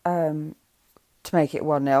minute to make it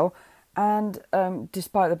 1-0, and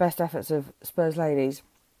despite the best efforts of Spurs ladies,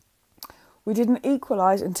 we didn't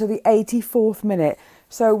equalise until the 84th minute.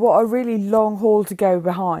 So what a really long haul to go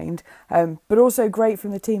behind, but also great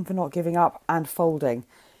from the team for not giving up and folding.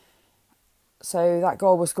 So that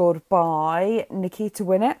goal was scored by Nikki to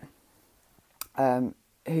win it,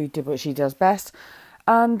 who did what she does best.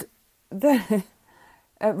 And then,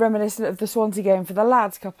 reminiscent of the Swansea game for the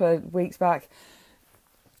lads a couple of weeks back,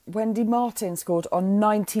 Wendy Martin scored on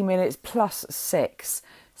 90 minutes plus 6.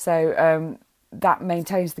 So that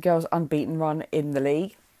maintains the girls' unbeaten run in the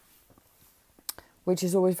league, which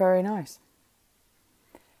is always very nice.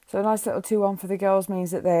 So a nice little 2-1 for the girls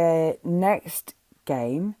means that their next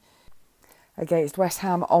game against West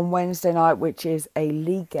Ham on Wednesday night, which is a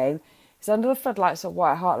league game, is under the floodlights at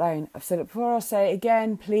White Hart Lane. I've said it before, I'll say it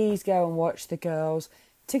again, please go and watch the girls.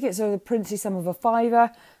 Tickets are the princely sum of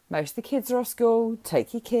 £5. Most of the kids are off school.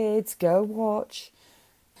 Take your kids, go watch.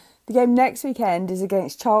 The game next weekend is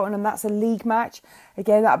against Charlton, and that's a league match.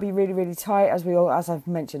 Again, that'll be really, really tight, as I've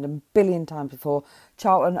mentioned a billion times before.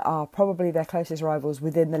 Charlton are probably their closest rivals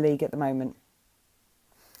within the league at the moment,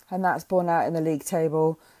 and that's borne out in the league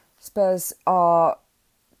table. Spurs are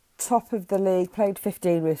top of the league, played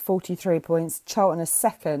 15 with 43 points. Charlton are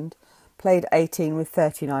second, played 18 with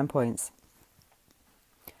 39 points.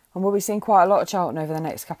 And we'll be seeing quite a lot of Charlton over the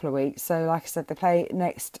next couple of weeks. So, like I said, they play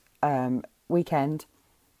next weekend.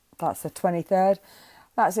 That's the 23rd.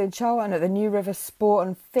 That's in Charlton at the New River Sport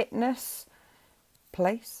and Fitness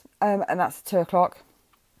place. And that's at 2 o'clock.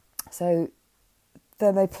 So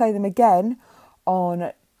then they play them again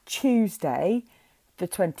on Tuesday, the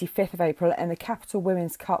 25th of April, in the Capital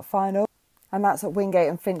Women's Cup final. And that's at Wingate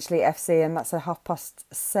and Finchley FC, and that's a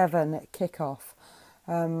 7:30 kickoff.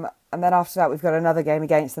 And then after that, we've got another game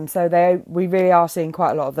against them. So we really are seeing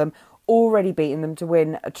quite a lot of them. Already beaten them to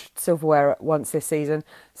win a silverware once this season.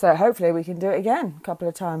 So hopefully we can do it again a couple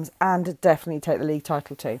of times and definitely take the league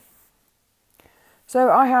title too. So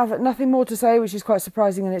I have nothing more to say, which is quite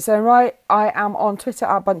surprising in its own right. I am on Twitter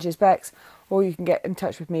at BunchesBex, or you can get in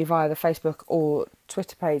touch with me via the Facebook or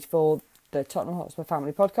Twitter page for the Tottenham Hotspur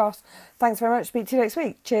Family Podcast. Thanks very much. Speak to you next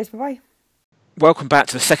week. Cheers. Bye-bye. Welcome back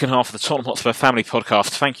to the second half of the Tottenham Hotspur Family Podcast.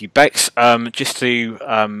 Thank you, Bex. Just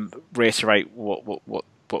to reiterate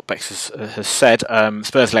what Bex has said,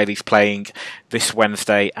 Spurs ladies playing this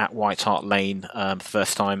Wednesday at White Hart Lane,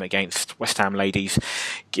 first time against West Ham ladies.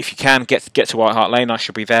 If you can get to White Hart Lane, I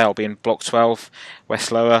shall be there. I'll be in Block 12,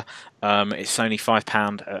 West Lower. It's only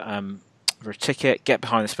 £5 for a ticket. Get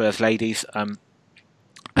behind the Spurs ladies, and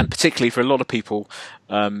particularly for a lot of people,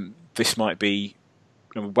 this might be.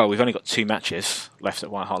 Well, we've only got 2 matches left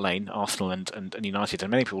at White Hart Lane, Arsenal and United,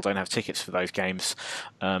 and many people don't have tickets for those games.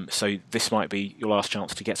 So this might be your last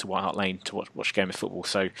chance to get to White Hart Lane to watch a game of football.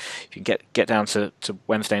 So if you can get down to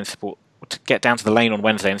Wednesday and get down to the lane on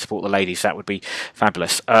Wednesday and support the ladies, that would be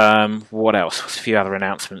fabulous. What else? A few other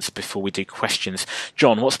announcements before we do questions.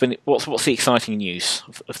 John, what's the exciting news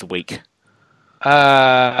of the week?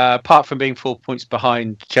 Apart from being 4 points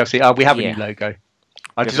behind Chelsea, we have a new logo.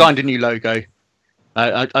 I designed a new logo.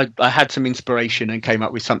 I had some inspiration and came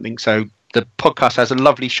up with something. So the podcast has a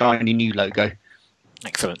lovely, shiny new logo.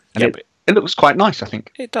 Excellent. And it looks quite nice, I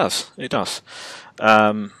think. It does. It does.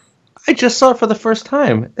 I just saw it for the first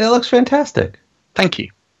time. It looks fantastic. Thank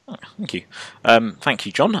you. Oh, thank you. Thank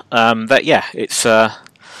you, John. It's the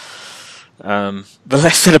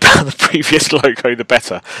less said about the previous logo, the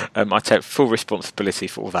better. I take full responsibility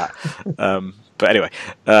for all that. But anyway,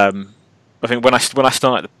 I think when I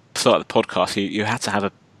started the podcast, you had to have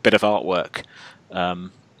a bit of artwork,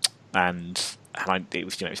 and it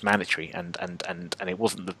was mandatory, and it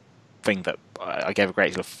wasn't the thing that I gave a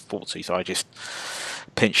great deal of thought to. So I just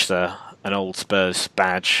pinched an old Spurs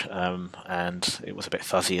badge, and it was a bit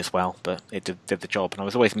fuzzy as well, but it did the job. And I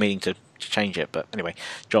was always meaning to change it, but anyway,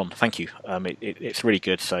 John, thank you. It's really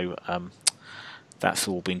good. So that's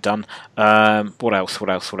all been done. What else?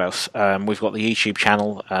 We've got the YouTube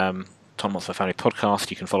channel. Tottenham Hotspur Family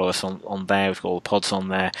Podcast. You can follow us on there. We've got all the pods on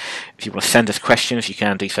there. If you want to send us questions, you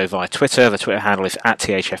can do so via Twitter. The Twitter handle is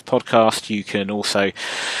 @THF Podcast. You can also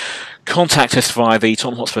contact us via the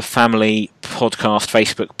Tottenham Hotspur Family Podcast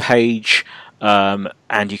Facebook page,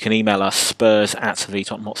 and you can email us spurs@the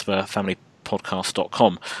Tottenham Hotspur Family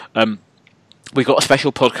Podcast.com. We've got a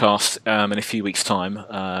special podcast in a few weeks' time.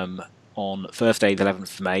 On Thursday, the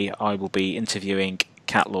 11th of May, I will be interviewing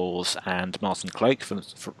Cat Laws and Martin Cloak from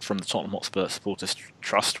the Tottenham Hotspur Supporters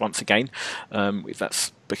Trust once again.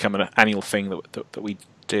 That's become an annual thing that we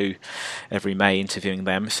do every May, interviewing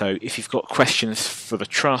them. So if you've got questions for the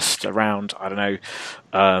trust around, I don't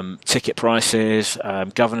know, ticket prices,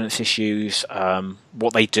 governance issues,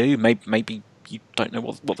 what they do, maybe you don't know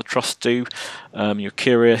what the trust do, you're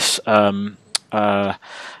curious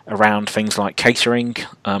around things like catering.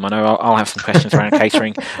 I know I'll have some questions around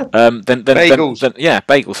catering. Then Bagels.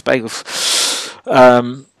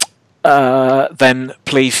 Then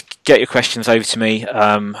please get your questions over to me,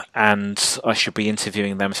 and I should be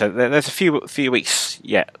interviewing them. So there's a few weeks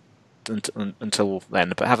yet until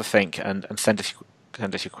then, but have a think and send us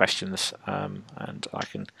your questions, and I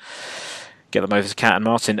can get them over to Kat and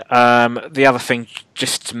Martin. The other thing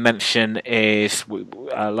just to mention is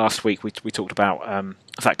last week we talked about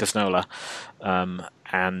Zach Gaznola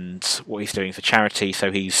and what he's doing for charity.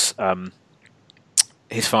 So he's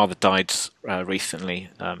his father died recently,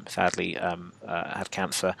 sadly, had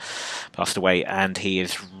cancer, passed away, and he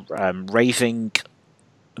is raising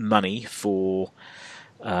money for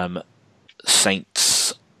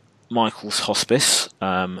St. Michael's Hospice.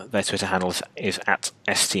 Their Twitter handle is at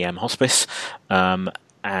STM Hospice,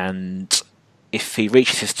 and if he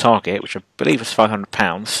reaches his target, which I believe is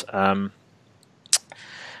 £500,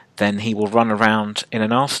 then he will run around in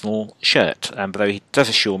an Arsenal shirt. But though he does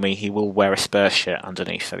assure me he will wear a Spurs shirt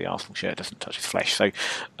underneath, so the Arsenal shirt doesn't touch his flesh. So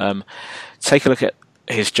take a look at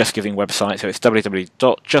his Just Giving website. So it's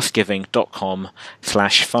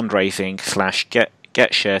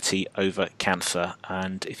www.justgiving.com/fundraising/get shirty over cancer.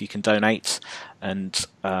 And if you can donate and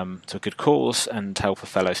to a good cause and help a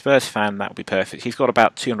fellow Spurs fan, that would be perfect. He's got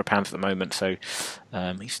about £200 at the moment, so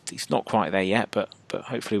he's not quite there yet, but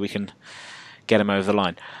hopefully we can get him over the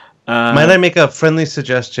line. Might I make a friendly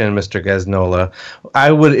suggestion, Mr. Gaznola?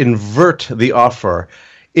 I would invert the offer.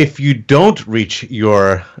 If you don't reach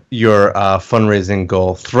your fundraising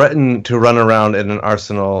goal, threaten to run around in an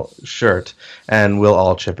Arsenal shirt, and we'll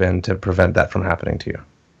all chip in to prevent that from happening to you.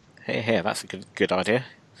 Hey, that's a good idea.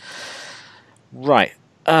 Right.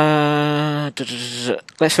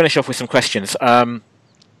 Let's finish off with some questions.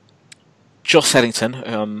 Josh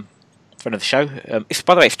Eddington, friend of the show.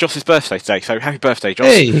 By the way, it's Josh's birthday today, so happy birthday, Josh.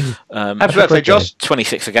 Hey, happy birthday, Josh.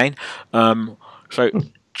 26 again. So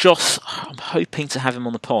Josh, I'm hoping to have him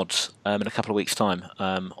on the pod in a couple of weeks' time,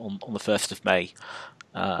 on the 1st of May,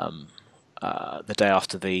 the day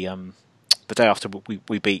after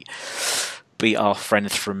we beat our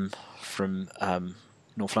friends from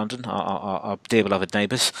North London, our dear beloved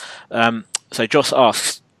neighbours. So Josh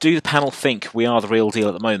asks, do the panel think we are the real deal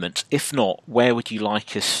at the moment? If not, where would you like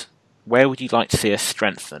to see us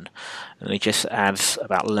strengthen? And he just adds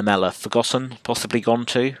about Lamela, forgotten, possibly gone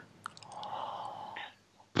to.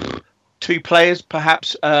 Two players,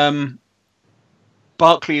 perhaps. Barkley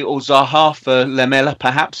or Zaha for Lamela,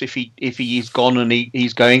 perhaps, if he is gone and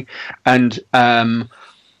he's going, and a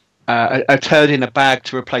turd in a bag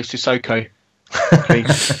to replace Sissoko,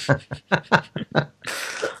 please.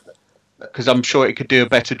 Because I'm sure it could do a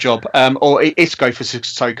better job. Or Isco for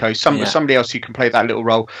Sissoko, somebody else who can play that little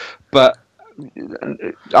role. But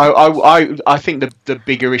I think the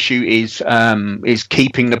bigger issue is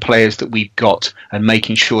keeping the players that we've got and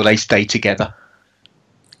making sure they stay together,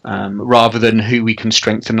 rather than who we can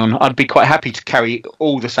strengthen on. I'd be quite happy to carry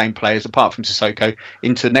all the same players apart from Sissoko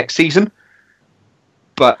into next season.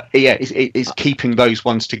 But yeah, it's keeping those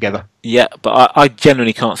ones together. Yeah, but I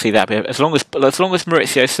genuinely can't see that. As long as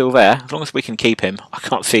Maurizio's still there, as long as we can keep him, I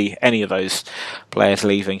can't see any of those players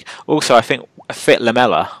leaving. Also, I think a fit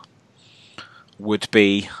Lamela would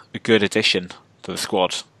be a good addition to the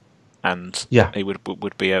squad, and he would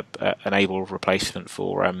be an able replacement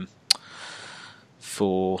for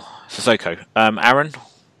Sissoko. Aaron,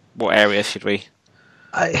 what areas should we?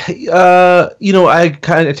 I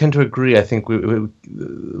kind of tend to agree. I think we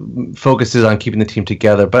focus is on keeping the team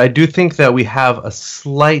together, but I do think that we have a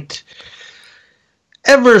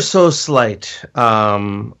ever so slight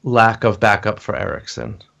lack of backup for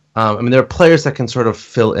Eriksen. There are players that can sort of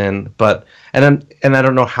fill in, and I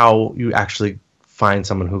don't know how you actually find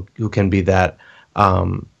someone who can be that,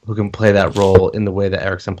 who can play that role in the way that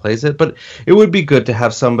Eriksen plays it. But it would be good to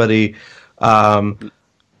have somebody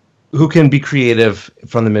who can be creative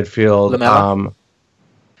from the midfield. Lamela?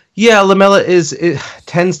 Lamela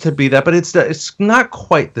tends to be that, but it's not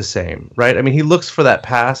quite the same, right? I mean, he looks for that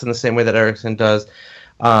pass in the same way that Eriksen does.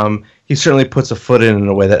 He certainly puts a foot in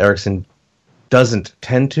a way that Eriksen doesn't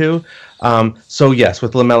tend to. So yes,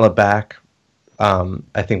 with Lamela back,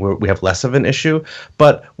 I think we have less of an issue.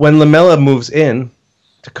 But when Lamela moves in,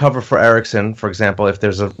 to cover for Eriksen, for example, if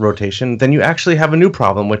there's a rotation, then you actually have a new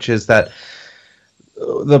problem, which is that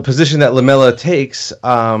the position that Lamela takes,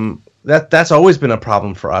 that's always been a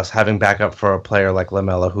problem for us, having backup for a player like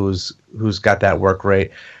Lamela who's got that work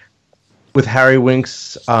rate. With Harry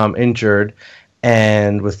Winks injured,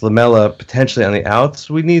 and with Lamela potentially on the outs,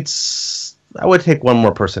 we need. I would take one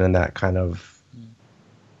more person in that kind of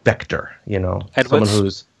vector. Edwards? Someone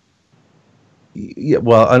who's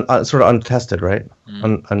sort of untested, right?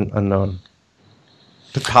 Unknown.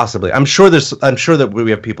 Possibly, I'm sure that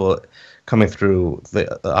we have people coming through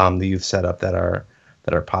the youth setup that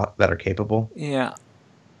are capable. Yeah,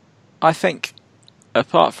 I think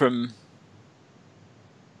apart from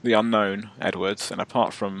the unknown Edwards, and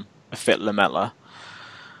apart from a fit Lamela,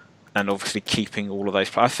 and obviously keeping all of those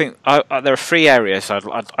players, I think there are three areas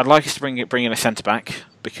I'd like us to bring in a centre back,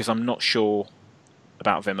 because I'm not sure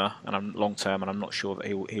about Wimmer, and I'm long term, and I'm not sure that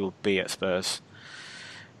he will be at Spurs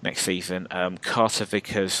next season. Carter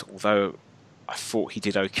Vickers, although I thought he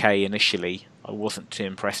did okay initially, I wasn't too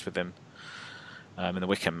impressed with him in the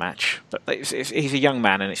Wickham match. But he's a young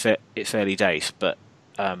man, and it's early days. But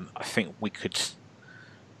I think we could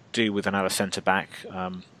do with another centre back.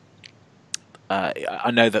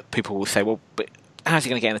 I know that people will say, well, but how's he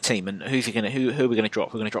going to get in the team, and who are we going to drop?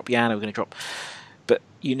 We're going to drop Jan, we're going to drop. But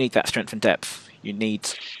you need that strength and depth. You need.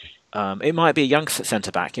 It might be a young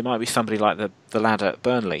centre back. It might be somebody like the lad at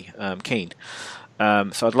Burnley, Keane.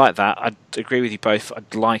 So I'd like that. I'd agree with you both.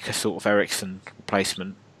 I'd like a sort of Eriksen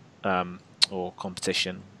replacement or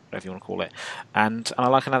competition, whatever you want to call it. And I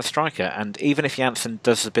like another striker. And even if Janssen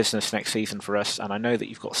does the business next season for us, and I know that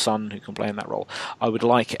you've got Son who can play in that role, I would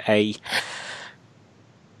like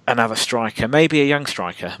another striker, maybe a young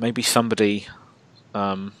striker, maybe somebody.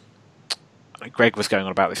 Greg was going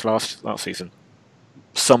on about this last season.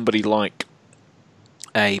 Somebody like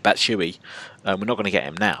a Batshuayi. We're not going to get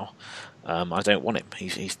him now. I don't want him.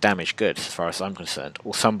 He's damaged good as far as I'm concerned.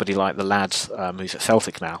 Or somebody like the lad who's at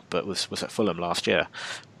Celtic now, but was at Fulham last year.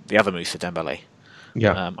 The other Moussa Dembele.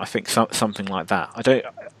 Yeah. I think something like that. I don't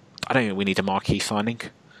think we need a marquee signing.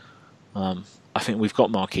 I think we've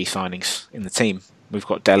got marquee signings in the team. We've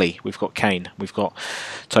got Dele, we've got Kane, we've got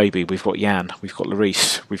Toby, we've got Jan, we've got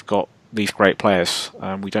Lloris, we've got these great players.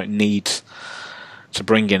 We don't need to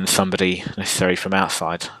bring in somebody necessarily from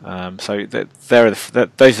outside. So those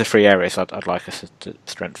are the three areas I'd like us to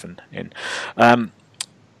strengthen in.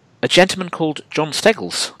 A gentleman called Jon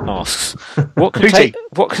Steggles asks, what can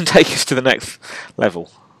take us to the next level?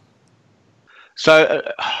 So,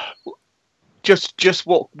 just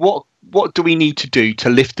what do we need to do to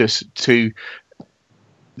lift us to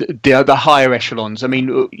the higher echelons? I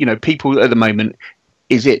mean, people at the moment.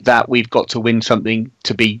 Is it that we've got to win something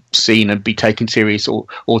to be seen and be taken serious, or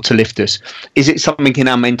to lift us? Is it something in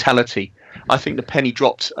our mentality? I think the penny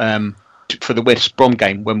dropped for the West Brom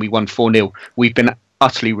game when we won 4-0. We've been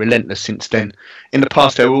utterly relentless since then. In the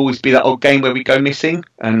past, there will always be that old game where we go missing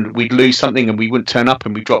and we'd lose something and we wouldn't turn up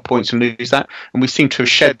and we drop points and lose that. And we seem to have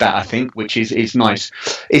shed that, I think, which is nice.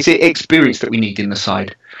 Is it experience that we need in the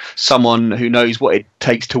side? Someone who knows what it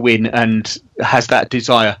takes to win and has that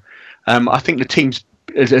desire. I think the team's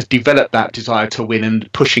has developed that desire to win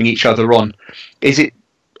and pushing each other on. Is it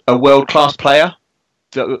a world-class player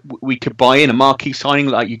that we could buy in, a marquee signing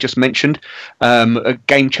like you just mentioned, a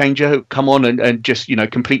game changer who come on and just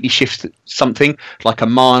completely shift something like a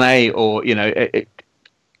Mane, or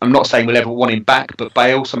I'm not saying we'll ever want him back, but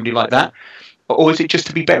Bale, somebody like that, or is it just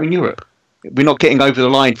to be better in Europe? We're not getting over the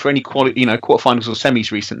line for any quality, quarterfinals or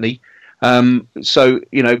semis recently. So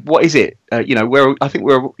what is it? I think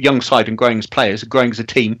we're a young side and growing as players, growing as a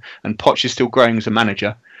team, and Poch is still growing as a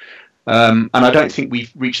manager. And I don't think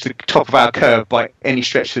we've reached the top of our curve by any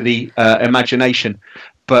stretch of the imagination.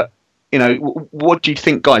 But what do you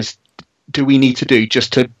think, guys? Do we need to do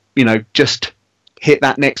just to just hit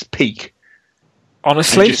that next peak?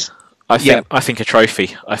 Honestly, I think a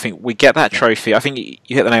trophy. I think we get that trophy. I think you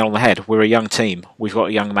hit the nail on the head. We're a young team. We've got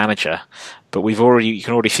a young manager, but you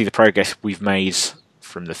can already see the progress we've made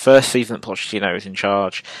from the first season that Pochettino was in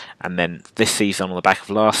charge, and then this season on the back of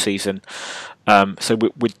last season. So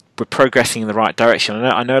we're progressing in the right direction.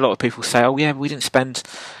 I know a lot of people say, "Oh yeah, we didn't spend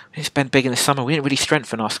big in the summer. We didn't really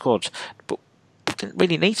strengthen our squad," but we didn't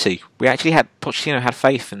really need to. Pochettino had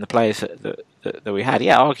faith in the players that we had.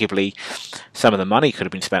 Yeah, arguably some of the money could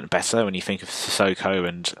have been spent better when you think of Sissoko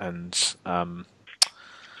and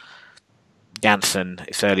Janssen.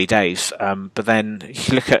 It's early days, but then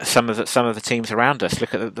you look at some of the teams around us.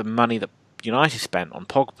 Look at the money that United spent on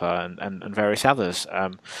Pogba and various others.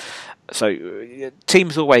 So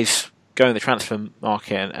teams always go in the transfer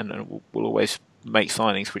market and will always make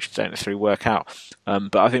signings which don't necessarily work out.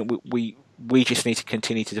 But I think we just need to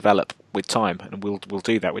continue to develop with time, and we'll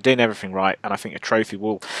do that. We're doing everything right, and I think a trophy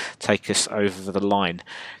will take us over the line.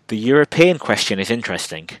 The European question is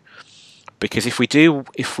interesting, because if we do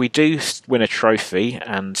win a trophy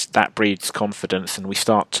and that breeds confidence and we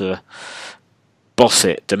start to boss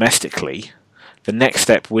it domestically, the next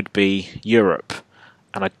step would be Europe.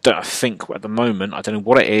 And I think at the moment, I don't know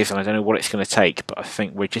what it is and I don't know what it's going to take, but I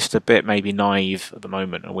think we're just a bit maybe naive at the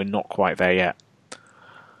moment and we're not quite there yet.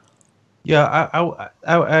 Yeah,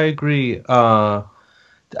 I agree. I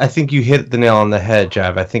think you hit the nail on the head,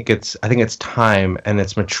 Jav. I think it's time and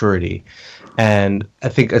it's maturity, and I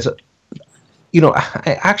think I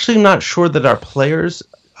actually am not sure that our players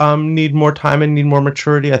need more time and need more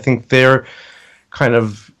maturity. I think they're kind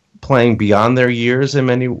of playing beyond their years in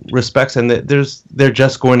many respects, and they're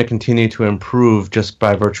just going to continue to improve just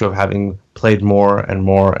by virtue of having played more and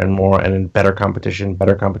more and more and in better competition.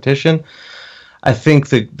 I think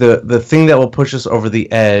the thing that will push us over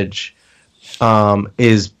the edge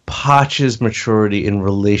is Poch's maturity in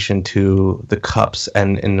relation to the Cups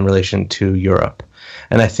and in relation to Europe.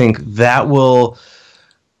 And I think that will...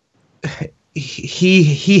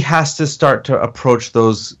 He has to start to approach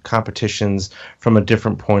those competitions from a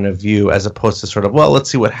different point of view, as opposed to sort of, well, let's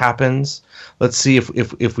see what happens. Let's see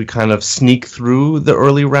if we kind of sneak through the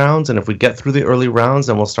early rounds, and if we get through the early rounds,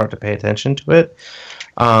 then we'll start to pay attention to it.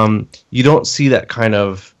 You don't see that kind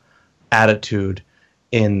of attitude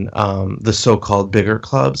in the so-called bigger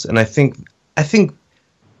clubs, and I think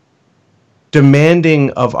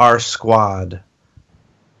demanding of our squad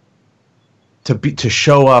to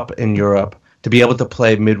show up in Europe, to be able to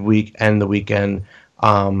play midweek and the weekend,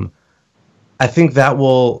 I think that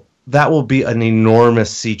will be an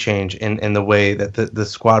enormous sea change in the way that the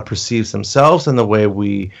squad perceives themselves and the way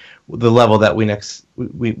the level that we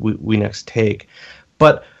next take.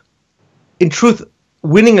 But in truth,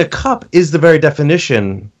 winning a cup is the very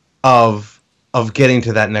definition of getting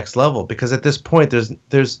to that next level, because at this point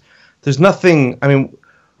there's nothing. I mean,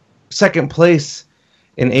 second place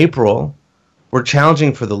in April, we're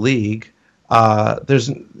challenging for the league. There's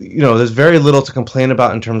very little to complain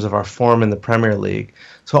about in terms of our form in the Premier League.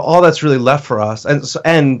 So all that's really left for us,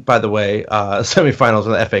 and by the way, semifinals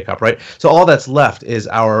of the FA Cup, right? So all that's left is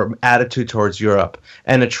our attitude towards Europe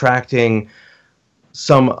and attracting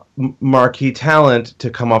some marquee talent to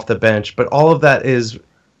come off the bench. But all of that is,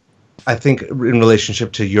 I think, in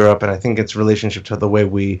relationship to Europe, and I think it's relationship to the way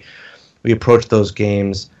we approach those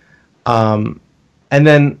games. And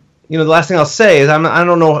then, the last thing I'll say is I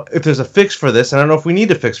don't know if there's a fix for this, and I don't know if we need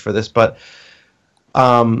a fix for this, but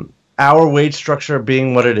our wage structure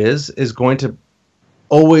being what it is going to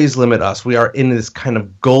always limit us. We are in this kind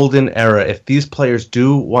of golden era. If these players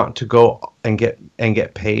do want to go and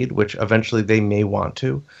get paid, which eventually they may want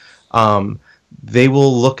to, they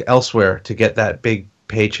will look elsewhere to get that big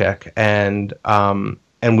paycheck, and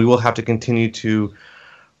we will have to continue to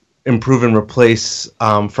improve and replace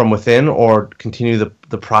from within, or continue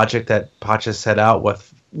the project that Poch has set out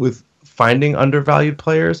with finding undervalued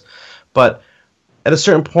players. But at a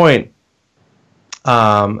certain point,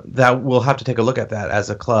 that we'll have to take a look at that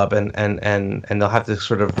as a club, and they'll have to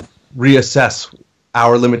sort of reassess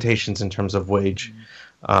our limitations in terms of wage,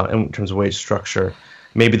 in terms of wage structure.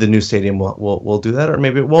 Maybe the new stadium will do that, or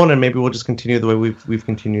maybe it won't, and maybe we'll just continue the way we've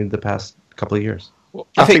continued the past couple of years.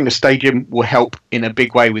 I think the stadium will help in a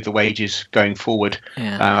big way with the wages going forward.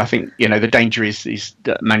 Yeah. I think the danger is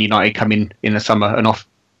that Man United come in the summer and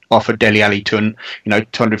offer Dele Alli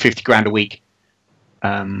 $250,000 a week.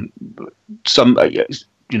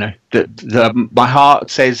 My heart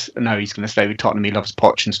says no, he's going to stay with Tottenham. He loves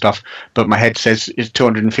Poch and stuff, but my head says it's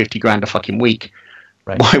 $250,000 a fucking week.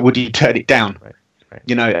 Right. Why would he turn it down? Right.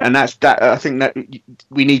 And that's that. I think that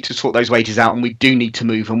we need to sort those wages out, and we do need to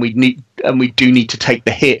move, and we do need to take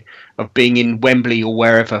the hit of being in Wembley or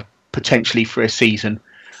wherever potentially for a season.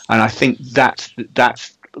 And I think that's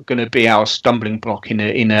going to be our stumbling block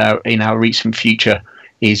in our recent future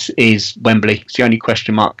is Wembley. It's the only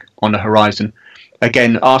question mark on the horizon.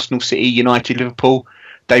 Again, Arsenal, City, United, Liverpool,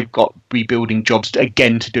 they've got rebuilding jobs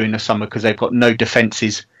again to do in the summer because they've got no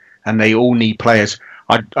defences and they all need players.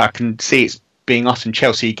 I can see it's being us and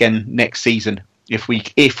Chelsea again next season if we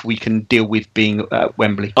can deal with being at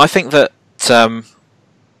Wembley. I think that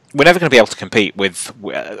we're never going to be able to compete with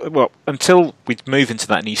until we move into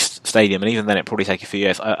that new stadium, and even then it probably take a few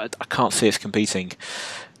years. I can't see us competing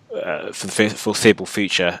for the foreseeable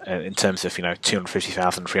future in terms of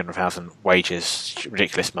 250,000, 300,000 wages,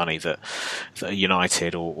 ridiculous money that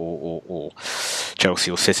United or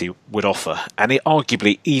Chelsea or City would offer. And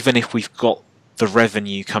arguably, even if we've got the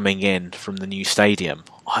revenue coming in from the new stadium,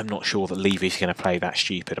 I'm not sure that Levy's going to pay that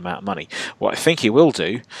stupid amount of money. What I think he will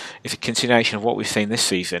do is a continuation of what we've seen this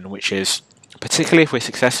season, which is, particularly if we're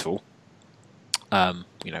successful, I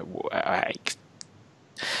don't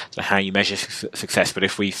know how you measure success, but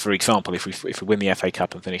if we, for example, if we win the FA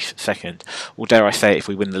Cup and finish second, or dare I say it, if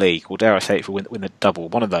we win the league, or dare I say it, if we win the double,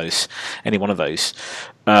 any one of those,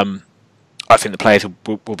 I think the players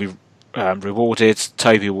will be rewarded.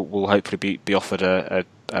 Toby will hopefully be offered a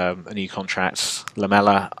new contract.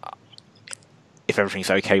 Lamella, if everything's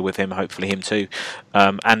okay with him, hopefully him too.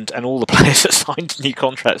 And all the players that signed new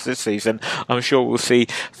contracts this season, I'm sure we'll see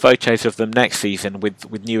photos of them next season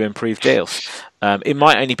with new improved deals. It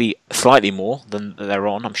might only be slightly more than they're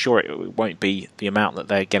on. I'm sure it won't be the amount that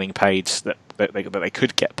they're getting paid that they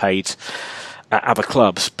could get paid at other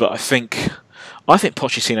clubs. But I think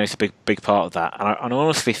Pochettino's a big part of that, and I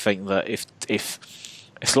honestly think that if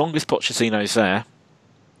as long as Pochettino's there,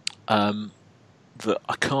 that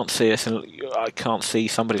I can't see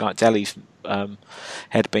somebody like Dele's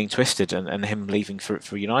head being twisted and him leaving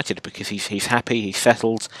for United, because he's happy, he's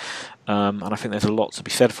settled, and I think there's a lot to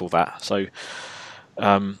be said for that. So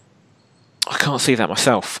I can't see that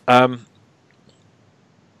myself. A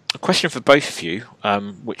question for both of you,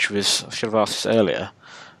 which was, I should have asked this earlier,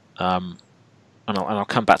 and I'll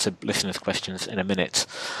come back to listeners' questions in a minute.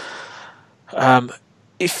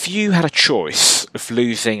 If you had a choice of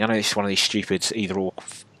losing, I know this is one of these stupid either-or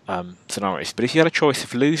scenarios, but if you had a choice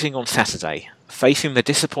of losing on Saturday, facing the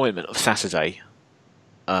disappointment of Saturday,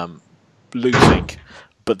 losing,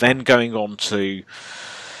 but then going on to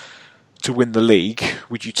win the league,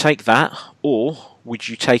 would you take that, or would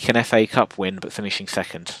you take an FA Cup win but finishing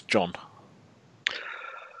second? John?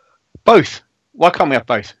 Both. Why can't we have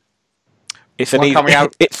both? It's an either.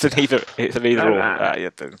 It's an either or.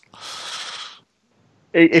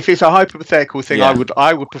 If it's a hypothetical thing, Yeah.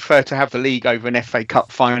 I would prefer to have the league over an FA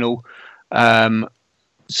Cup final.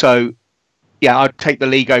 So, yeah, I'd take the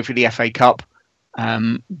league over the FA Cup.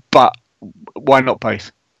 But why not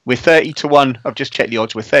both? We're 30-1. I've just checked the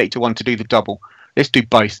odds. We're 30-1 to do the double. Let's do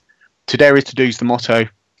both. To dare is to do is the motto.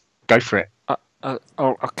 Go for it.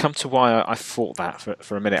 I'll come to why I thought that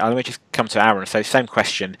for a minute. Let me just come to Aaron and say, same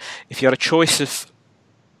question. If you had a choice of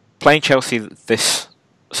playing Chelsea this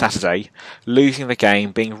Saturday, losing the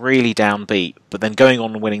game, being really downbeat, but then going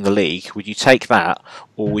on and winning the league, would you take that,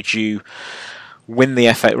 or would you win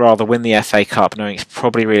the FA Cup, knowing it's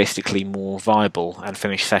probably realistically more viable, and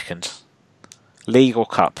finish second? League or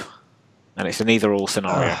Cup? And it's an either-or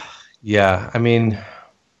scenario. Yeah, I mean,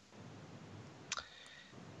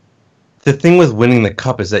 the thing with winning the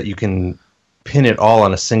Cup is that you can pin it all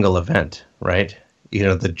on a single event, right? You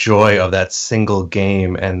know, the joy of that single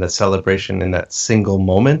game and the celebration in that single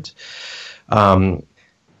moment. If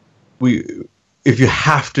you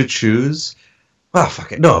have to choose, well,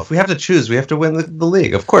 fuck it. No, if we have to choose, we have to win the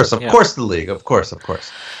league. Of course, the league. Of course.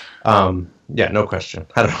 Yeah, no question.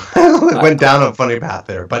 I don't know. It went down a funny path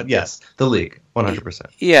there, but yes, the league, 100%.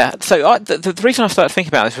 Yeah. So the reason I started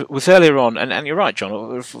thinking about this was earlier on, and you're right,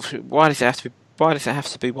 John. Why does it have to be? Why does it have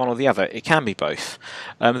to be one or the other? It can be both.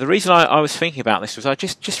 The reason I was thinking about this was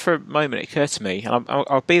just for a moment it occurred to me, and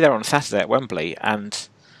I'll be there on Saturday at Wembley, and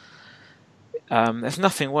there's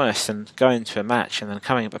nothing worse than going to a match and then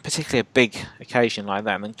particularly a big occasion like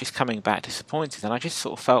that, and then just coming back disappointed. And I just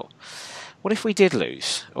sort of felt, what if we did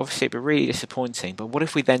lose? Obviously it'd be really disappointing, but what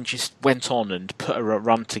if we then just went on and put a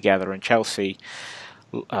run together, and Chelsea,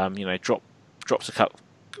 dropped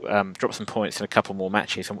some points in a couple more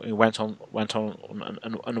matches, and we went on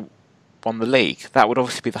and won the league? That would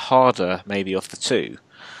obviously be the harder maybe of the two.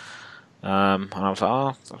 And I was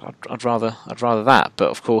like, I'd rather that, but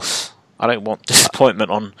of course I don't want disappointment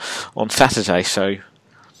on Saturday. So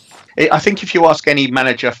I think if you ask any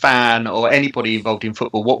manager, fan, or anybody involved in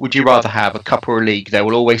football, what would you rather have, a cup or a league? They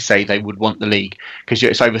will always say they would want the league, because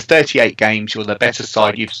it's over 38 games. You're the better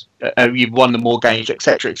side. You've won the more games,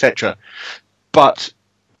 etc., etc. But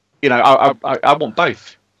I want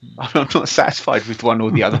both. I'm not satisfied with one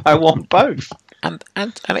or the other. I want both. And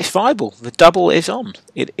it's viable. The double is on.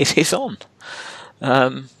 It is on.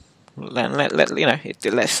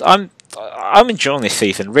 I'm enjoying this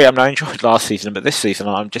season. Really, I enjoyed last season, but this season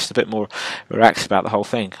I'm just a bit more relaxed about the whole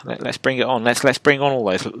thing. Let's bring it on. Let's bring on all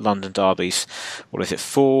those London derbies. What is it?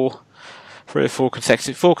 Four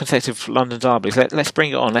consecutive London derbies. Let's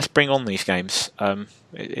bring it on. Let's bring on these games.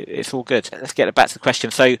 It's all good. Let's get back to the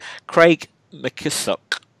question. So Craig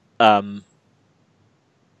McKissock, who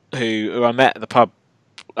I met at the pub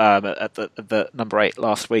at the number 8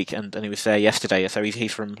 last week, and he was there yesterday. So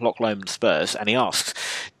he's from Loch Lomond Spurs, and he asks,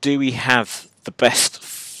 do we have the best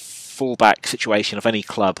fullback situation of any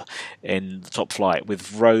club in the top flight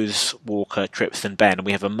with Rose, Walker, Trips, and Ben.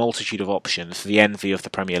 We have a multitude of options. The envy of the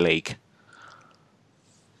Premier League.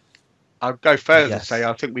 I'll go further and say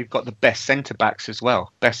I think we've got the best centre backs as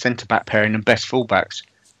well, best centre back pairing and best fullbacks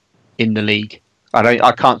in the league.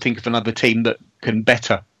 I can't think of another team that can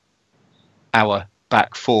better our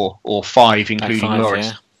back 4 or 5, including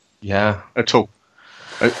Norris. Yeah, at all.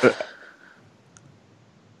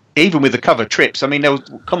 Even with the cover Trips, I mean, there was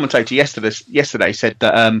a commentator yesterday said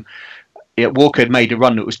that Walker had made a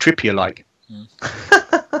run that was Trippier-like.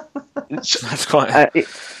 That's quite. I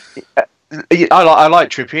like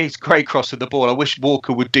Trippier. He's a great cross of the ball. I wish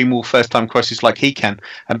Walker would do more first-time crosses like he can.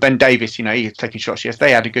 And Ben Davies, he was taking shots. Yes,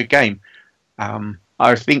 they had a good game.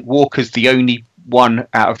 I think Walker's the only one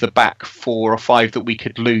out of the back 4 or 5 that we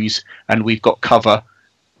could lose, and we've got cover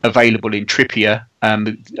available in Trippier.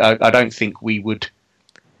 I don't think we would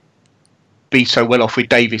be so well off with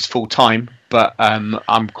Davies full time, but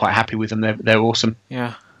I'm quite happy with them. They're awesome.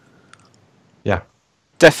 Yeah,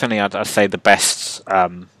 definitely. I'd say the best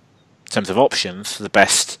in terms of options, the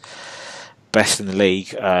best in the league.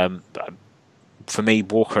 For me,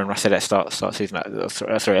 Walker and Russ at start season.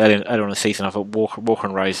 Earlier on in the season, I thought Walker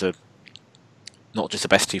and Rose are not just the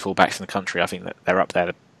best 2 full-backs in the country. I think that they're up there,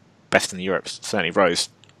 the best in Europe. Certainly Rose.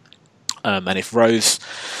 And if Rose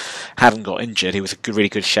hadn't got injured, he was a really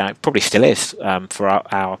good shout. Probably still is for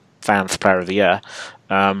our fans' player of the year.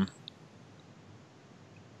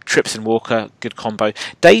 Trips and Walker, good combo.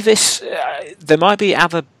 Davis, there might be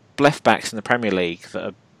other left backs in the Premier League that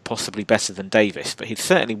are possibly better than Davis, but he'd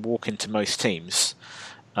certainly walk into most teams.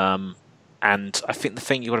 And I think the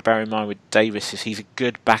thing you've got to bear in mind with Davis is he's a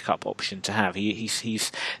good backup option to have. Him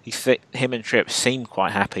and Trips seem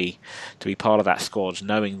quite happy to be part of that squad,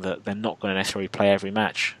 knowing that they're not going to necessarily play every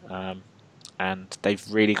match. And they've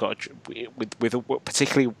really got, with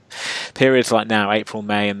particularly periods like now, April,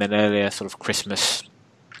 May, and then earlier sort of Christmas,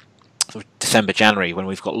 sort of December, January, when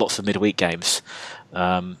we've got lots of midweek games.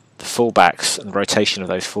 The fullbacks and the rotation of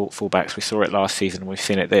those fullbacks, we saw it last season and we've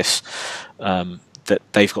seen it this. That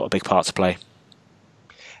they've got a big part to play.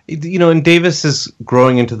 And Davis is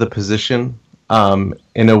growing into the position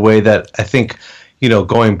in a way that I think,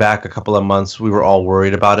 going back a couple of months, we were all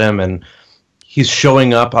worried about him, and he's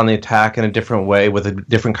showing up on the attack in a different way with a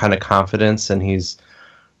different kind of confidence, and he's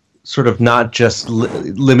sort of not just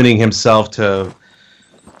limiting himself to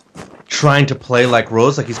trying to play like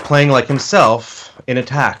Rose, like he's playing like himself in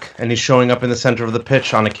attack, and he's showing up in the center of the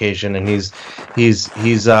pitch on occasion, and he's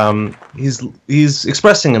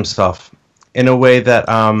expressing himself in a way that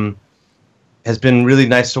has been really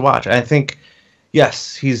nice to watch. I think,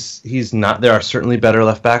 yes, he's not. There are certainly better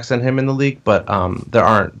left backs than him in the league, but there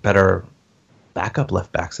aren't better backup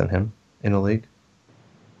left backs than him in the league.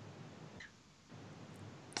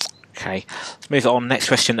 Okay, let's move on. Next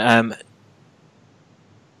question.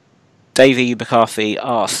 Davey McCarthy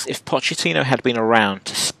asks, if Pochettino had been around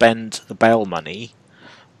to spend the bail money,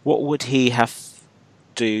 what would he have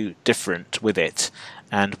do different with it?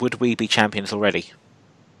 And would we be champions already?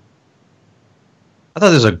 I thought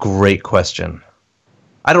this was a great question.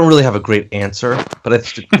 I don't really have a great answer, but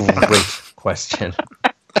it's a great question.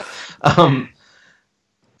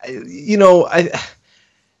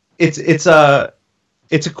 It's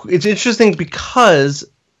interesting because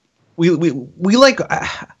we like.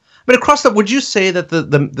 But across that, would you say that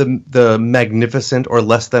the magnificent or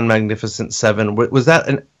less than magnificent 7 was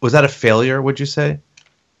that a failure? Would you say?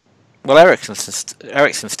 Well, Eriksen's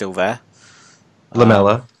still there.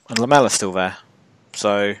 Lamella and Lamella's still there.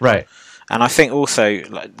 So right. And I think also,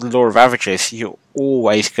 like the law of averages, you're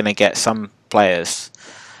always going to get some players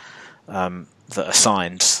that are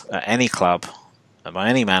signed at any club by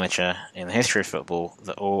any manager in the history of football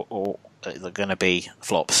that are going to be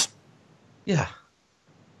flops. Yeah.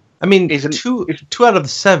 I mean, two out of the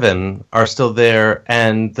 7 are still there,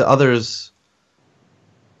 and the others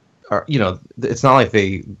are, it's not like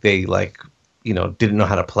they didn't know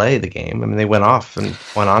how to play the game. I mean, they went on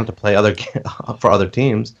to play for other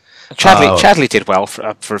teams. Chadley did well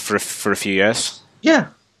for a few years. Yeah,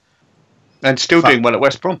 and still doing well at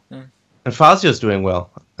West Brom. And Fazio's doing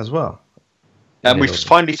well as well. And we've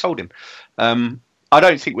finally sold him. I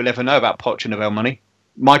don't think we'll ever know about Poch and the bail money.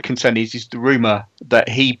 My concern is the rumour that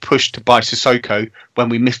he pushed to buy Sissoko when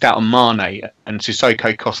we missed out on Mane, and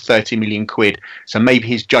Sissoko cost 30 million quid. So maybe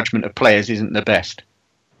his judgment of players isn't the best.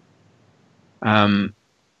 Who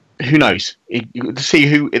knows? Let's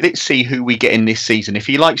see who we get in this season. If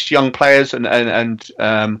he likes young players and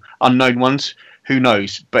unknown ones, who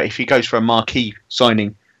knows? But if he goes for a marquee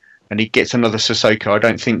signing and he gets another Sissoko, I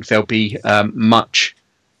don't think there'll be much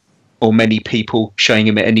or many people showing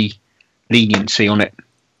him any leniency on it.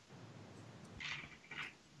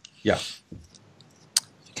 Yeah.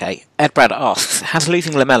 Okay, Ed Brad asks, has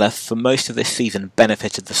losing Lamella for most of this season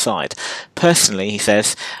benefited the side? Personally, he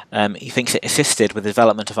says, he thinks it assisted with the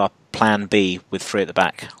development of our plan B with 3 at the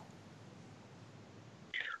back.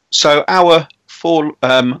 So our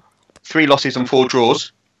 3 losses and 4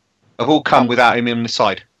 draws have all come without him on the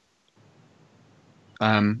side.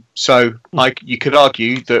 So you could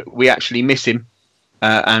argue that we actually miss him,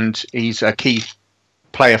 and he's a key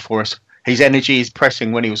player for us. His energy, his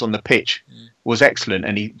pressing when he was on the pitch was excellent,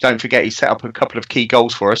 and don't forget he set up a couple of key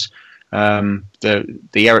goals for us. The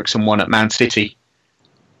Eriksen one at Man City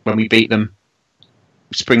when we beat them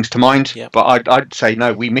springs to mind. Yep. But I'd say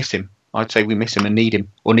no, we miss him. I'd say we miss him and need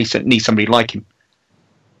him, or need somebody like him.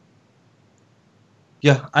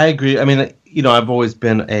 Yeah, I agree. I mean, I've always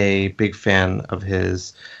been a big fan of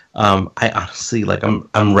his. I honestly,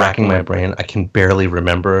 I'm racking my brain. I can barely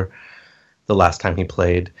remember the last time he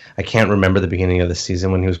played. I can't remember the beginning of the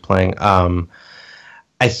season when he was playing.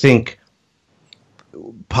 I think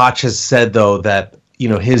Poch has said, though, that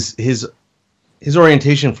his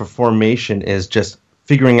orientation for formation is just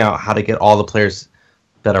figuring out how to get all the players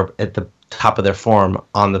that are at the top of their form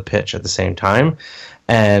on the pitch at the same time.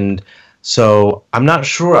 And so I'm not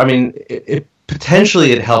sure. I mean,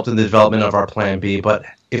 potentially it helped in the development of our plan B, but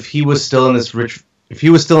if he was still in if he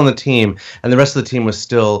was still in the team and the rest of the team was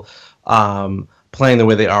still playing the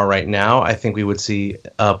way they are right now, I think we would see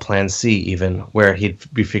plan C even, where he'd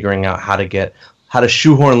be figuring out how to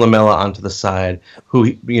shoehorn Lamella onto the side, who,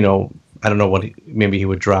 I don't know maybe he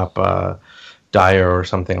would drop Dyer or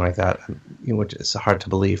something like that, which is hard to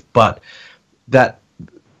believe. But that,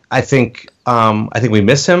 I think we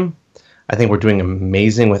miss him. I think we're doing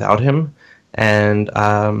amazing without him. And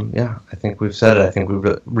I think we've said it. I think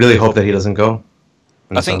we really hope that he doesn't go.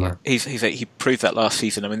 I think he proved that last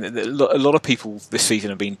season. I mean, a lot of people this season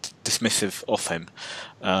have been dismissive of him,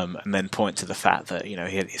 and then point to the fact that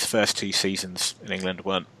his first 2 seasons in England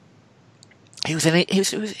weren't. He was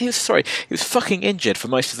fucking injured for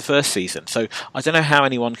most of the first season. So I don't know how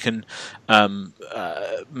anyone can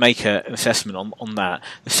make an assessment on that.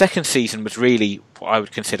 The second season was really what I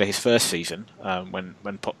would consider his first season,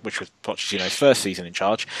 which was Pochettino's first season in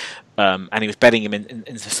charge, and he was bedding him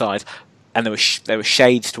into the side. And there were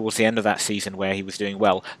shades towards the end of that season where he was doing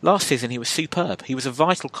well. Last season he was superb. He was a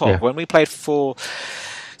vital cog. Yeah. When we played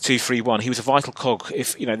 4-2-3-1, he was a vital cog.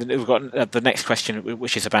 If we've got the next question,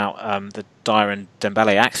 which is about the Dyer and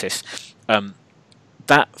Dembele axis.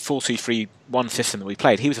 That 4-2-3-1 system that we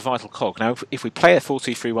played, he was a vital cog. Now, if we play a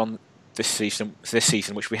 4-2-3-1 this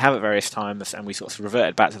season, which we have at various times, and we sort of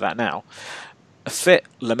reverted back to that now, a fit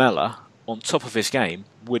Lamella on top of his game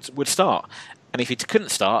would start. And if he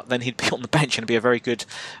couldn't start, then he'd be on the bench and be a very good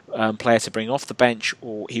player to bring off the bench,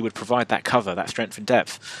 or he would provide that cover, that strength and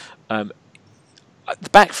depth. The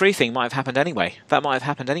back 3 thing might have happened anyway. That might have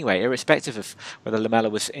happened anyway, irrespective of whether Lamella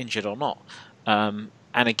was injured or not. And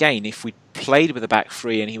again, if we played with a back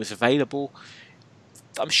 3 and he was available,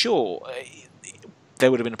 I'm sure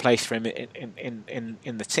there would have been a place for him in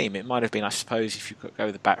the team. It might have been, I suppose, if you could go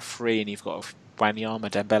with the back 3 and you've got Wanyama,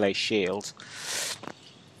 Dembele, Shield.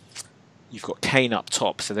 You've got Kane up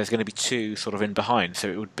top, so there's going to be 2 sort of in behind. So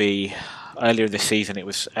it would be, earlier this season it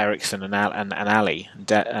was Eriksen and Ali,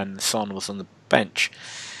 and Son was on the bench.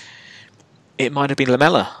 It might have been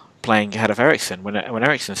Lamella playing ahead of Eriksen when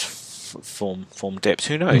Eriksen's form dipped.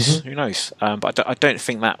 Who knows? Mm-hmm. Who knows? But I don't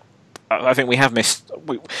think that. I think we have missed.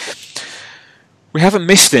 We haven't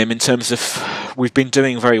missed him in terms of we've been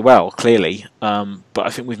doing very well, clearly. But I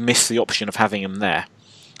think we've missed the option of having him there.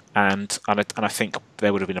 And I think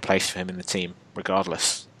there would have been a place for him in the team,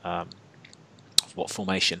 regardless of what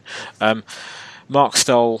formation. Mark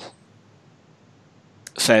Stoll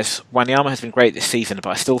says, Wanyama has been great this season, but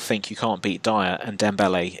I still think you can't beat Dyer and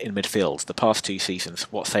Dembele in midfield. The past 2 seasons,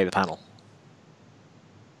 what say the panel?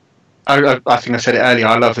 I think I said it earlier,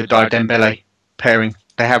 I love the Dyer-Dembele pairing.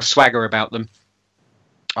 They have swagger about them.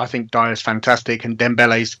 I think Dyer's fantastic, and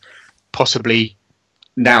Dembele's possibly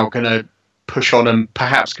now going to push on and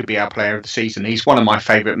perhaps could be our player of the season. He's one of my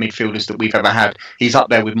favourite midfielders that we've ever had. He's up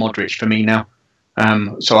there with Modric for me now.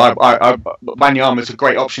 So Wanyama's a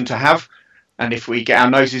great option to have. And if we get our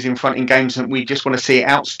noses in front in games and we just want to see it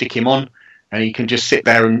out, stick him on, and he can just sit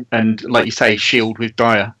there and like you say, shield with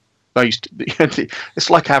Dyer. It's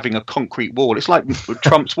like having a concrete wall. It's like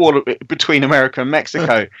Trump's wall between America and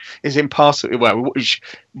Mexico is impassable. Well, it's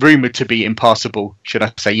rumoured to be impassable. Should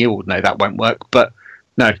I say? You all know that won't work, but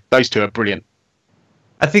no, those 2 are brilliant.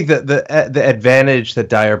 I think that the advantage that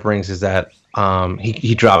Dyer brings is that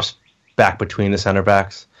he drops back between the center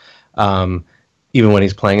backs, and even when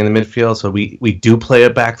he's playing in the midfield. So we do play a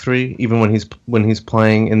back three even when he's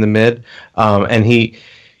playing in the mid, and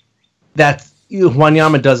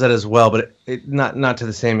Wanyama does that as well, but it not to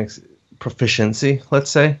the same proficiency,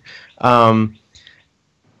 let's say.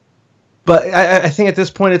 But I think at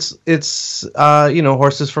this point it's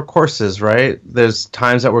horses for courses, right? There's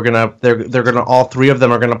times that they're gonna all three of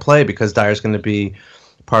them are gonna play because Dyer's gonna be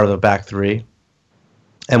part of the back three,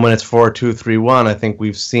 and when it's 4-2-3-1, I think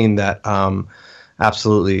we've seen that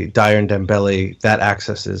absolutely Dyer and Dembele, that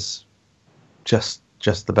access is just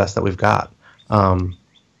the best that we've got.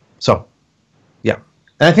 So yeah,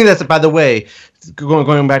 and I think that's, by the way,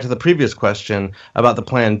 going back to the previous question about the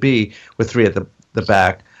plan B with three at the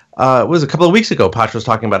back. It was a couple of weeks ago, Poch was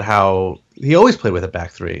talking about how he always played with a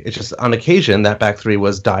back three. It's just on occasion that back three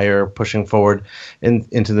was Dyer pushing forward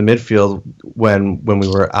into the midfield when we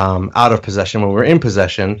were out of possession. When we were in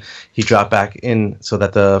possession, he dropped back in so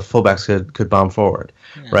that the fullbacks could bomb forward,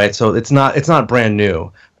 right? So it's not brand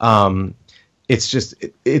new. It's just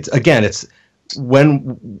it's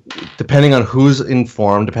when, depending on who's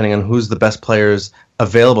informed, depending on who's the best players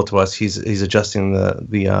available to us, he's adjusting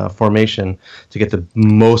the formation to get the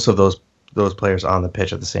most of those players on the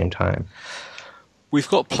pitch at the same time. We've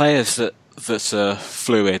got players that are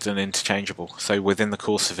fluid and interchangeable. So within the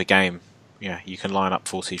course of a game, you can line up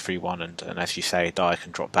 4-2-3-1, and as you say, Dyer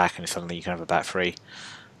can drop back, and suddenly you can have a back three.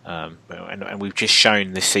 And we've just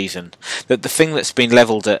shown this season that the thing that's been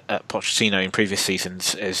levelled at Pochettino in previous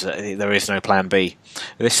seasons is that there is no plan B.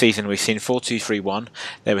 This season we've seen 4-2-3-1.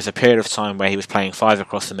 There was a period of time where he was playing five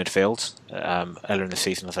across the midfield earlier in the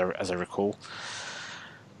season, as I recall.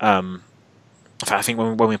 In fact, I think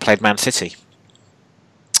when we played Man City,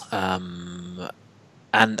 and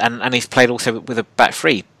he's played also with a back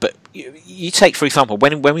three. But you take, for example,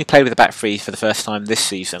 when we played with a back three for the first time this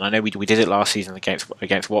season, I know we did it last season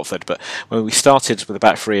against Watford, but when we started with a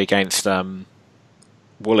back three against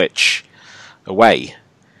Woolwich away,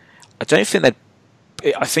 I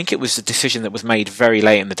think it was a decision that was made very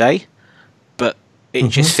late in the day, but it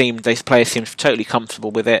just seemed these players seemed totally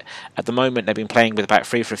comfortable with it. At the moment, they've been playing with a back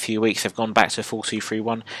three for a few weeks. They've gone back to a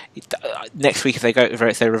 4-2-3-1. Next week, if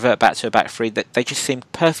they revert back to a back three, they just seem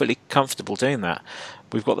perfectly comfortable doing that.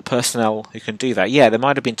 We've got the personnel who can do that. Yeah, there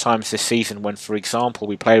might have been times this season when, for example,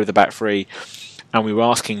 we played with a back three, and we were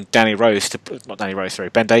asking Ben Davies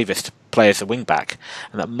to play as a wing back,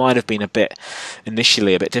 and that might have been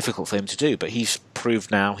initially a bit difficult for him to do. But he's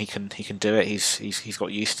proved now he can do it. He's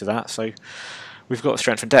got used to that. So we've got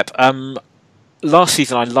strength and depth. Last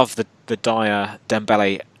season, I loved the Dyer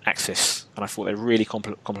Dembele axis, and I thought they really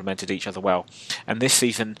complemented each other well. And this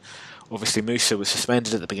season, obviously, Musa was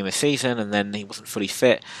suspended at the beginning of the season, and then he wasn't fully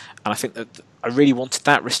fit. And I think that I really wanted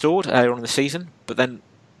that restored earlier on in the season. But then,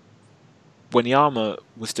 Wanyama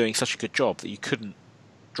was doing such a good job that you couldn't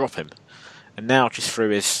drop him. And now, just through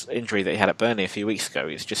his injury that he had at Burnley a few weeks ago,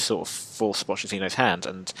 it's just sort of forced Pochettino's hand.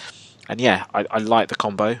 And yeah, I like the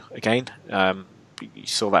combo again. You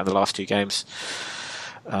saw that in the last two games,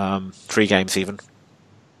 3 games even.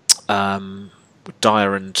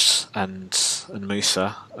 Dyer and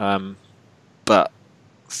Musa. But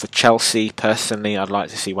for Chelsea, personally, I'd like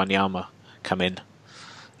to see Wanyama come in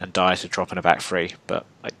and Dyer to drop in a back three. But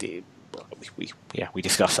we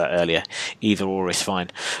discussed that earlier. Either or is fine.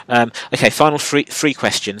 Okay, final three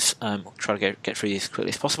questions. We'll try to get through these as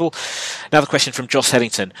quickly as possible. Another question from Josh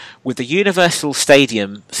Headington. With the Universal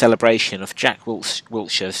Stadium celebration of Jack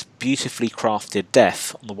Wilshere's beautifully crafted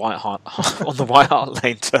death on the White Hart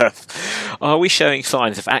Lane turf, are we showing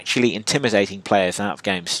signs of actually intimidating players out of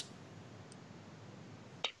games?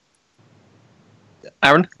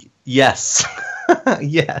 Aaron? Yes.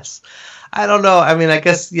 Yes. I don't know. I mean, I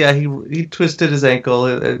guess, yeah, he twisted his ankle.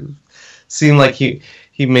 It seemed like he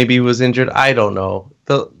maybe was injured. I don't know.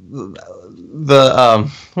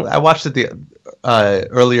 I watched it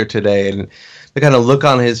earlier today, and the kind of look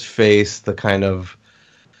on his face, the kind of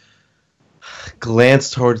glance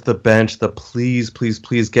towards the bench, the please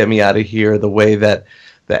get me out of here, the way that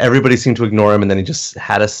everybody seemed to ignore him, and then he just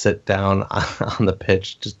had to sit down on the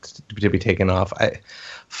pitch just to be taken off.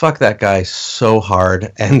 Fuck that guy so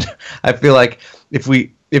hard, and I feel like if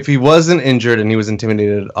he wasn't injured and he was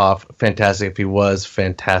intimidated off, fantastic. If he was,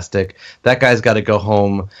 fantastic. That guy's got to go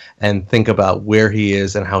home and think about where he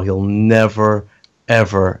is and how he'll never,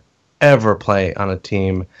 ever, ever play on a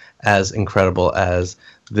team as incredible as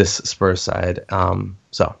this Spurs side.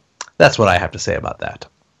 So that's what I have to say about that.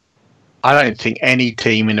 I don't think any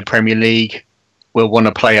team in the Premier League will want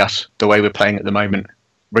to play us the way we're playing at the moment,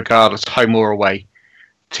 regardless, home or away.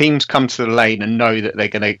 Teams come to the lane and know that they're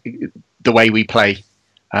going to, the way we play,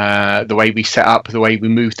 the way we set up, the way we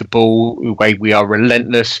move the ball, the way we are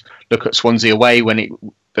relentless. Look at Swansea away when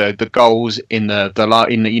the goals in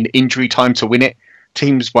the injury time to win it.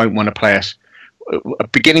 Teams won't want to play us.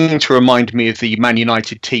 Beginning to remind me of the Man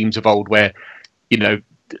United teams of old, where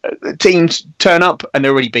teams turn up and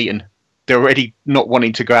they're already beaten. They're already not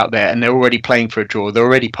wanting to go out there, and they're already playing for a draw. They're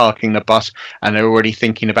already parking the bus, and they're already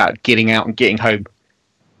thinking about getting out and getting home.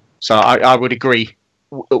 So I would agree.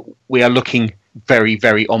 We are looking very,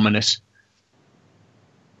 very ominous.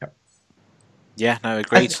 Yeah, no,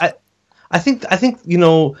 agreed. I think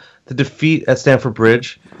the defeat at Stamford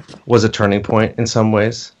Bridge was a turning point in some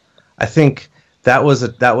ways. I think that was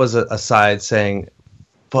a side saying,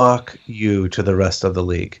 "Fuck you" to the rest of the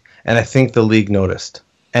league, and I think the league noticed.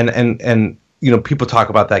 And people talk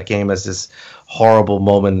about that game as this horrible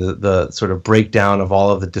moment, the sort of breakdown of all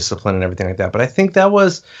of the discipline and everything like that. But I think that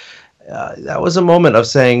was a moment of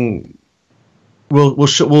saying, we'll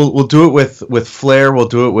do it with flair, we'll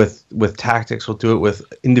do it with tactics, we'll do it with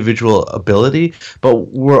individual ability, but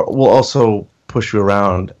we'll also push you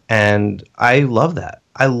around. And I love that.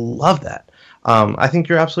 I think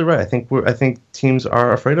you're absolutely right. I think teams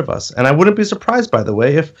are afraid of us, and I wouldn't be surprised, by the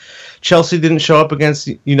way, if Chelsea didn't show up against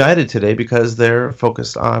United today because they're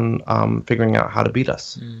focused on figuring out how to beat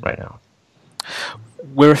us right now.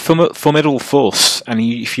 We're a formidable force, and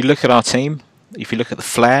if you look at our team, if you look at the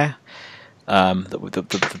flair,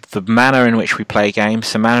 the manner in which we play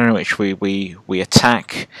games, the manner in which we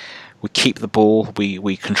attack, we keep the ball,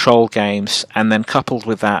 we control games, and then coupled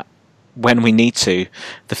with that, when we need to,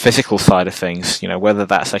 the physical side of things, whether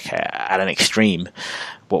that's at an extreme,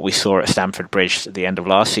 what we saw at Stamford Bridge at the end of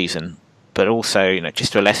last season, but also,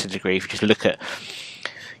 just to a lesser degree, if you look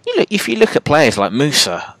at players like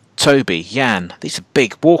Musa, Toby, Jan, these are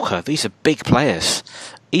big, Walker, these are big players.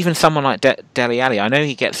 Even someone like Dele Alli, I know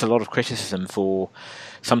he gets a lot of criticism for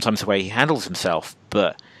sometimes the way he handles himself,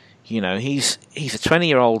 but he's a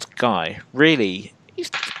 20-year-old guy. Really, he's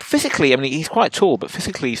physically, he's quite tall, but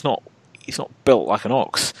physically he's not built like an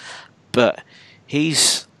ox. But he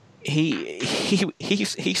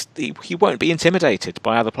won't be intimidated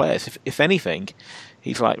by other players. If anything,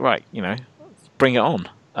 he's like, right, bring it on.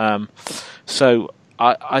 So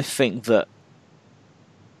I think that.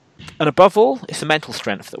 And above all, it's the mental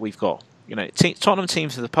strength that we've got. Tottenham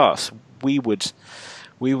teams of the past, we would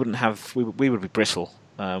be brittle.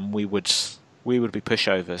 We would be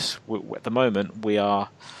pushovers. At the moment, we are.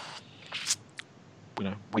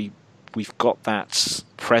 We've got that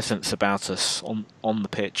presence about us on the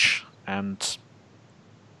pitch, and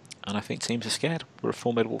I think teams are scared. We're a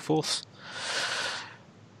formidable force.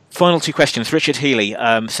 Final two questions. Richard Healy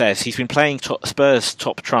says he's been playing Spurs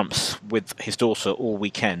top trumps with his daughter all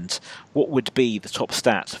weekend. What would be the top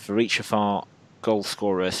stat for each of our goal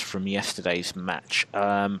scorers from yesterday's match?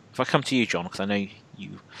 If I come to you, John, because I know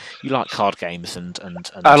you like card games and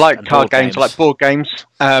I like card games. I like board games,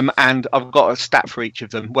 and I've got a stat for each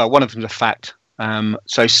of them. Well, one of them's a fact.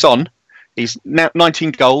 So Son is now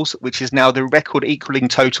 19 goals, which is now the record equaling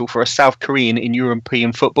total for a South Korean in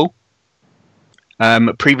European football.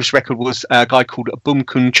 Previous record was a guy called Bum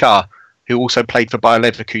Kun Cha, who also played for Bayer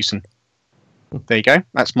Leverkusen. There you go.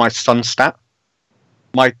 That's my Son stat.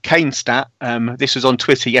 My Kane stat, this was on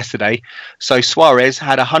Twitter yesterday. So Suarez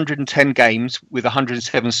had 110 games with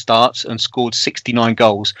 107 starts and scored 69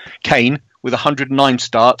 goals. Kane, with 109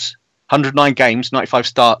 starts, 109 games, 95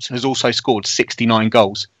 starts, has also scored 69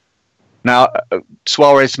 goals. Now,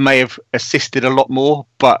 Suarez may have assisted a lot more,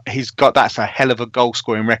 but that's a hell of a goal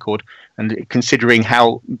scoring record. And considering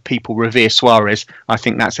how people revere Suarez, I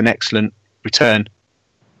think that's an excellent return.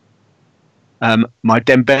 My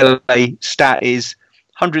Dembele stat is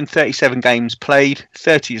 137 games played,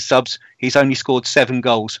 30 subs. He's only scored 7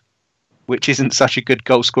 goals, which isn't such a good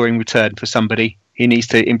goal scoring return for somebody. He needs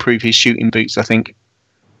to improve his shooting boots, I think.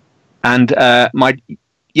 And my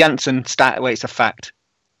Janssen stat, well, it's a fact.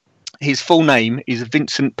 His full name is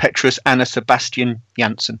Vincent Petrus Anna Sebastian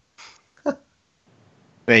Janssen.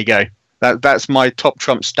 There you go. That's my top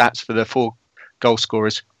trump stats for the 4 goal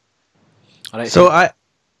scorers. So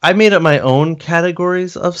I made up my own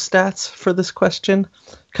categories of stats for this question,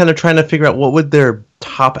 kind of trying to figure out what would their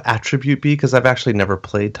top attribute be, because I've actually never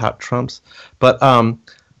played top trumps. But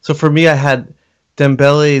so for me, I had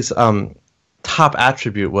Dembele's top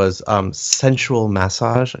attribute was sensual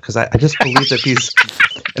massage, because I just believe that he's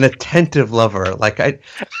an attentive lover. Like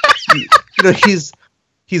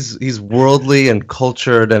he's worldly and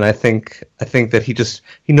cultured, and I think that he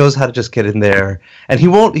knows how to just get in there, and he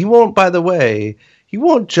won't. By the way, he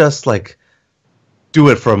won't just like do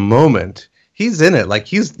it for a moment. He's in it. Like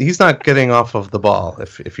he's not getting off of the ball,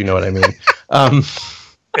 if you know what I mean.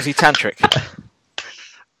 Is he tantric?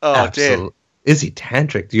 Oh dear. Is he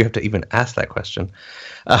tantric? Do you have to even ask that question?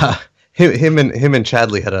 Him and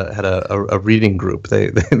Chadley had a reading group.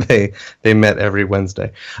 They met every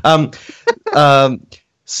Wednesday.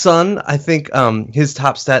 Son, I think his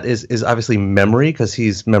top stat is obviously memory, because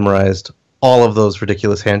he's memorized all of those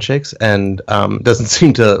ridiculous handshakes and doesn't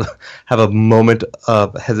seem to have a moment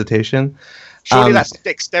of hesitation. Surely that's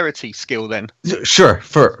dexterity skill then. Sure,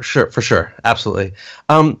 for sure, absolutely.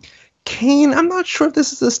 Kane, I'm not sure if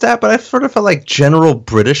this is a stat, but I sort of felt like general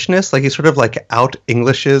Britishness, like he sort of like out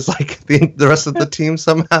Englishes like the rest of the team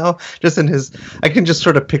somehow. Just in his, I can just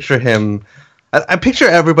sort of picture him. I picture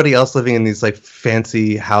everybody else living in these like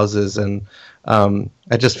fancy houses, and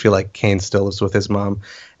I just feel like Kane still lives with his mom.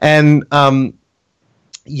 And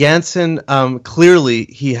Janssen, clearly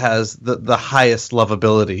he has the highest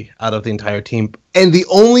lovability out of the entire team, and the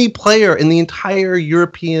only player in the entire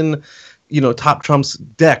European, top trumps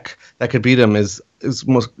deck that could beat him is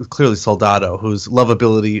most clearly Soldado, whose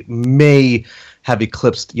lovability may have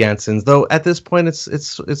eclipsed Janssen's, though at this point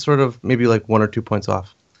it's sort of maybe like 1 or 2 points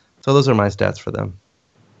off. So those are my stats for them.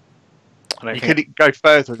 You could go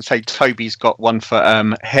further and say Toby's got one for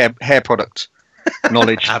hair product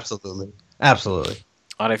knowledge. Absolutely.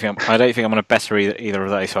 I don't think I'm going to better either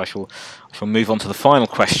of those. So I shall move on to the final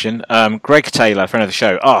question. Greg Taylor, friend of the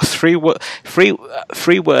show, asked three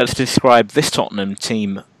words to describe this Tottenham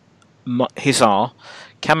team: his are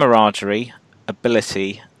camaraderie,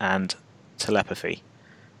 ability, and telepathy.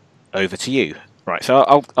 Over to you. Right,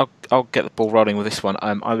 so I'll get the ball rolling with this one.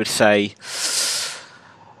 I would say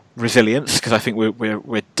resilience, because I think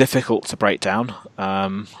we're difficult to break down,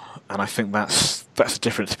 and I think that's the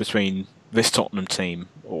difference between this Tottenham team,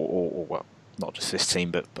 or well, not just this team,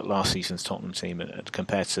 but last season's Tottenham team,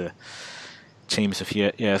 compared to teams of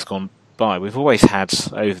years gone by. We've always had,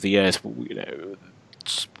 over the years,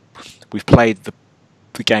 we've played the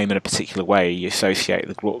game in a particular way. You associate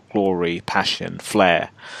the glory, passion, flair.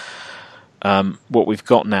 What we've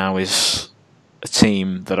got now is a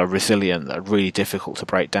team that are resilient, that are really difficult to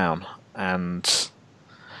break down, and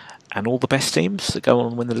all the best teams that go on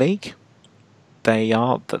and win the league, they've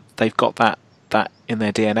got that in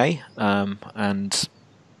their DNA, and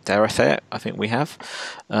dare I say it, I think we have.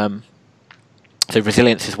 So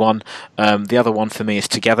resilience is one. The other one for me is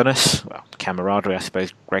togetherness. Well, camaraderie, I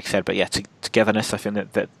suppose Greg said, but yeah, togetherness. I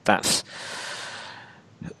think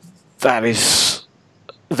that is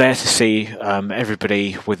there to see.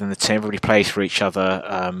 Everybody within the team, everybody plays for each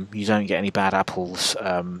other. You don't get any bad apples.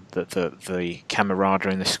 The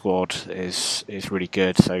camaraderie in the squad is really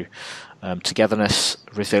good. So togetherness,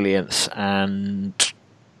 resilience, and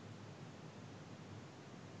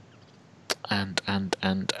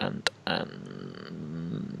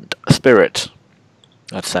spirit,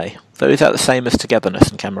 I'd say. So is that the same as togetherness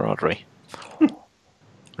and camaraderie? I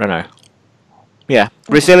don't know. Yeah,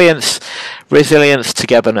 resilience,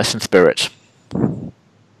 togetherness, and spirit.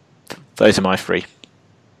 Those are my three.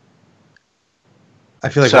 I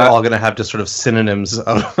feel like we're all going to have just sort of synonyms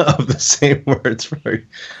of the same words.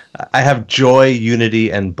 I have joy,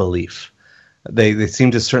 unity, and belief. They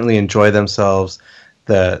seem to certainly enjoy themselves.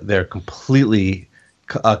 They're completely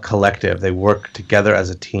a collective. They work together as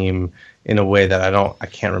a team in a way that I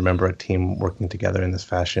can't remember a team working together in this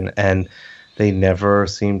fashion, and they never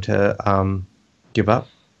seem to give up,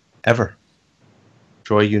 ever.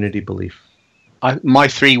 Joy, unity, belief. My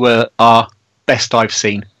three are best I've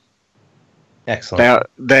seen. Excellent.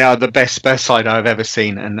 They are the best side I've ever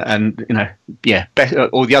seen, and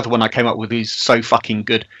or the other one I came up with is so fucking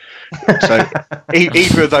good. So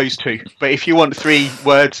either of those two. But if you want three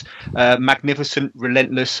words, magnificent,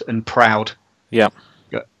 relentless, and proud. Yeah,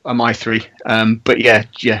 are my three. But yeah,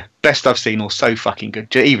 best I've seen or so fucking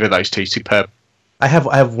good. Either of those two, superb. I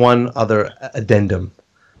have one other addendum.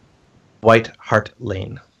 White Hart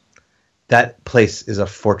Lane. That place is a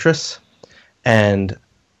fortress, and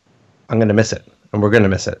I'm going to miss it, and we're going to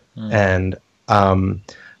miss it. And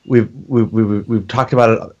we've talked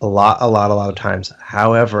about it a lot of times.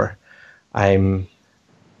 However, I'm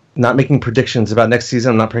not making predictions about next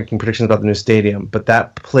season. I'm not making predictions about the new stadium. But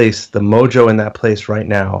that place, the mojo in that place right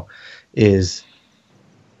now, is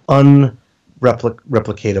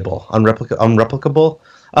unreplicable.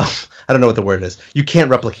 I don't know what the word is. You can't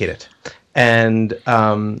replicate it, and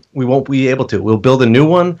we won't be able to. We'll build a new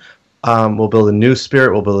one. We'll build a new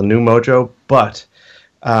spirit. We'll build a new mojo. But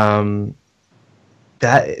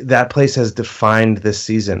that place has defined this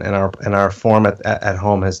season, and our form at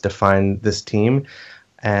home has defined this team.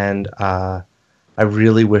 And I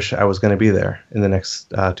really wish I was going to be there in the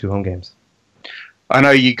next 2 home games. I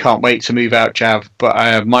know you can't wait to move out, Jav, but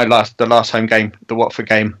the last home game, the Watford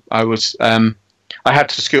game, I had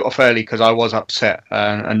to scoot off early because I was upset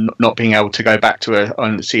and not being able to go back to her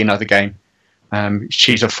and see another game.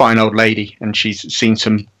 She's a fine old lady, and she's seen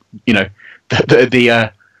some,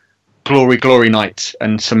 the glory nights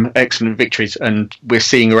and some excellent victories, and we're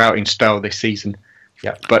seeing her out in style this season.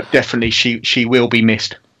 Yeah, but definitely she will be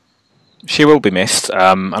missed. She will be missed,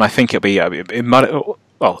 and I think it'll be. It might.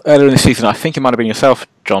 Well, earlier in the season, I think it might have been yourself,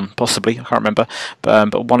 John, possibly. I can't remember.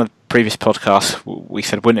 But one of the previous podcasts, we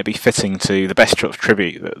said, wouldn't it be fitting to the best sort of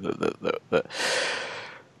tribute that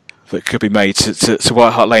could be made to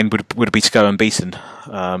White Hart Lane would be to go unbeaten.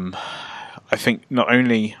 I think not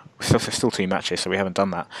only still 2 matches, so we haven't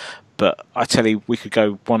done that. But I tell you, we could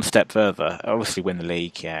go one step further. Obviously, win the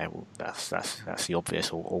league, yeah, well, that's the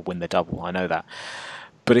obvious, or win the double. I know that.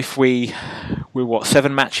 But if we're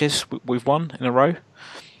 7 matches we've won in a row.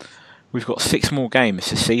 We've got 6 more games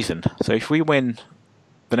this season. So if we win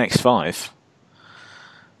the next 5,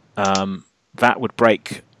 that would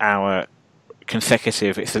break our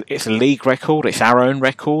consecutive. It's a league record. It's our own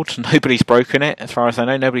record. Nobody's broken it, as far as I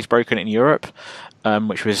know. Nobody's broken it in Europe,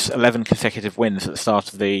 which was 11 consecutive wins at the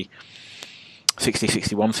start of the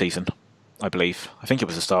 60-61 season, I believe. I think it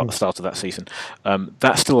was the start of that season.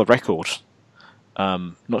 That's still a record,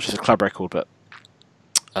 not just a club record, but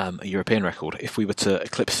a European record. If we were to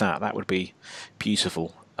eclipse that, that would be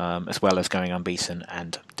beautiful, as well as going unbeaten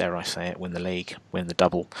and, dare I say it, win the league, win the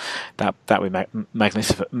double. That would be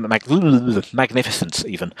magnificent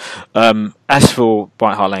even. As for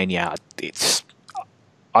White Hart Lane, yeah,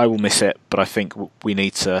 I will miss it, but I think we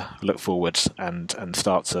need to look forward and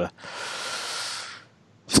start to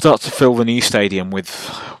fill the new stadium with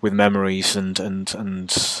memories and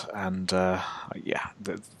yeah.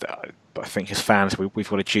 I think as fans we've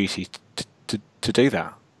got a duty to do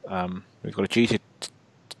that. We've got a duty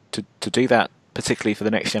to do that, particularly for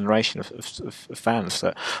the next generation of fans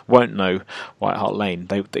that won't know White Hart Lane.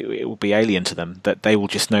 It will be alien to them. That they will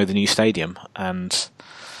just know the new stadium, and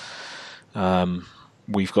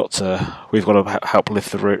we've got to help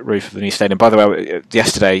lift the roof of the new stadium. By the way,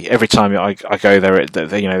 yesterday, every time I go there,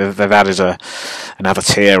 they've added another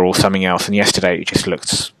tier or something else, and yesterday it just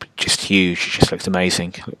looked just huge. It just looked amazing.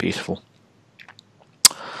 It looked beautiful.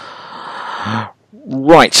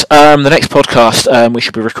 Right, the next podcast we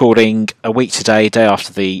should be recording a week today, day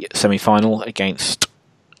after the semi-final against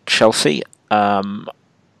Chelsea. Aaron,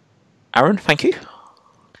 thank you.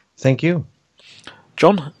 Thank you.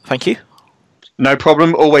 John, thank you. No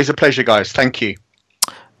problem. Always a pleasure, guys. Thank you.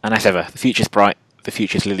 And as ever, the future's bright, the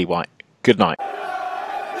future's lily white. Good night.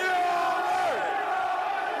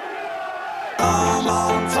 Come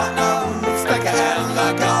on, Tottenham, stick it in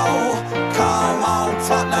the goal. Come on,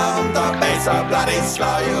 Tottenham, the beats are bloody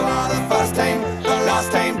slow. You are the first team, the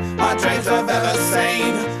last team my dreams have ever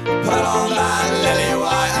seen. Put on that lily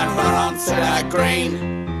white and run on to that green.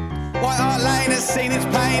 White Hart Lane has seen its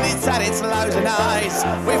pain, it's had its lows and highs.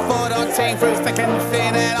 We fought our team through thick and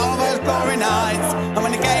thin and all those glory nights. And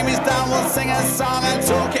when the game is done, we'll sing a song and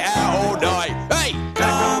talk it out all night. Hey!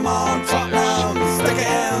 Come on, Tottenham, stick it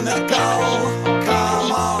in the goal.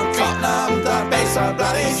 Come on, Tottenham, the beats are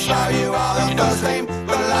bloody slow. You are the first team,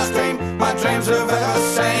 the last team my dreams have ever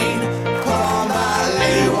seen. Put on that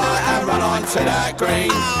lily white and run on to that green.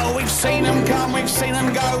 Oh, we've seen them come, we've seen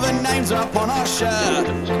them go, the names up on our shirt.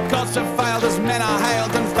 Gods have failed as men are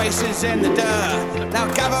hailed and faces in the dirt. Now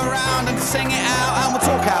gather round and sing it out and we'll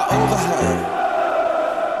talk out all the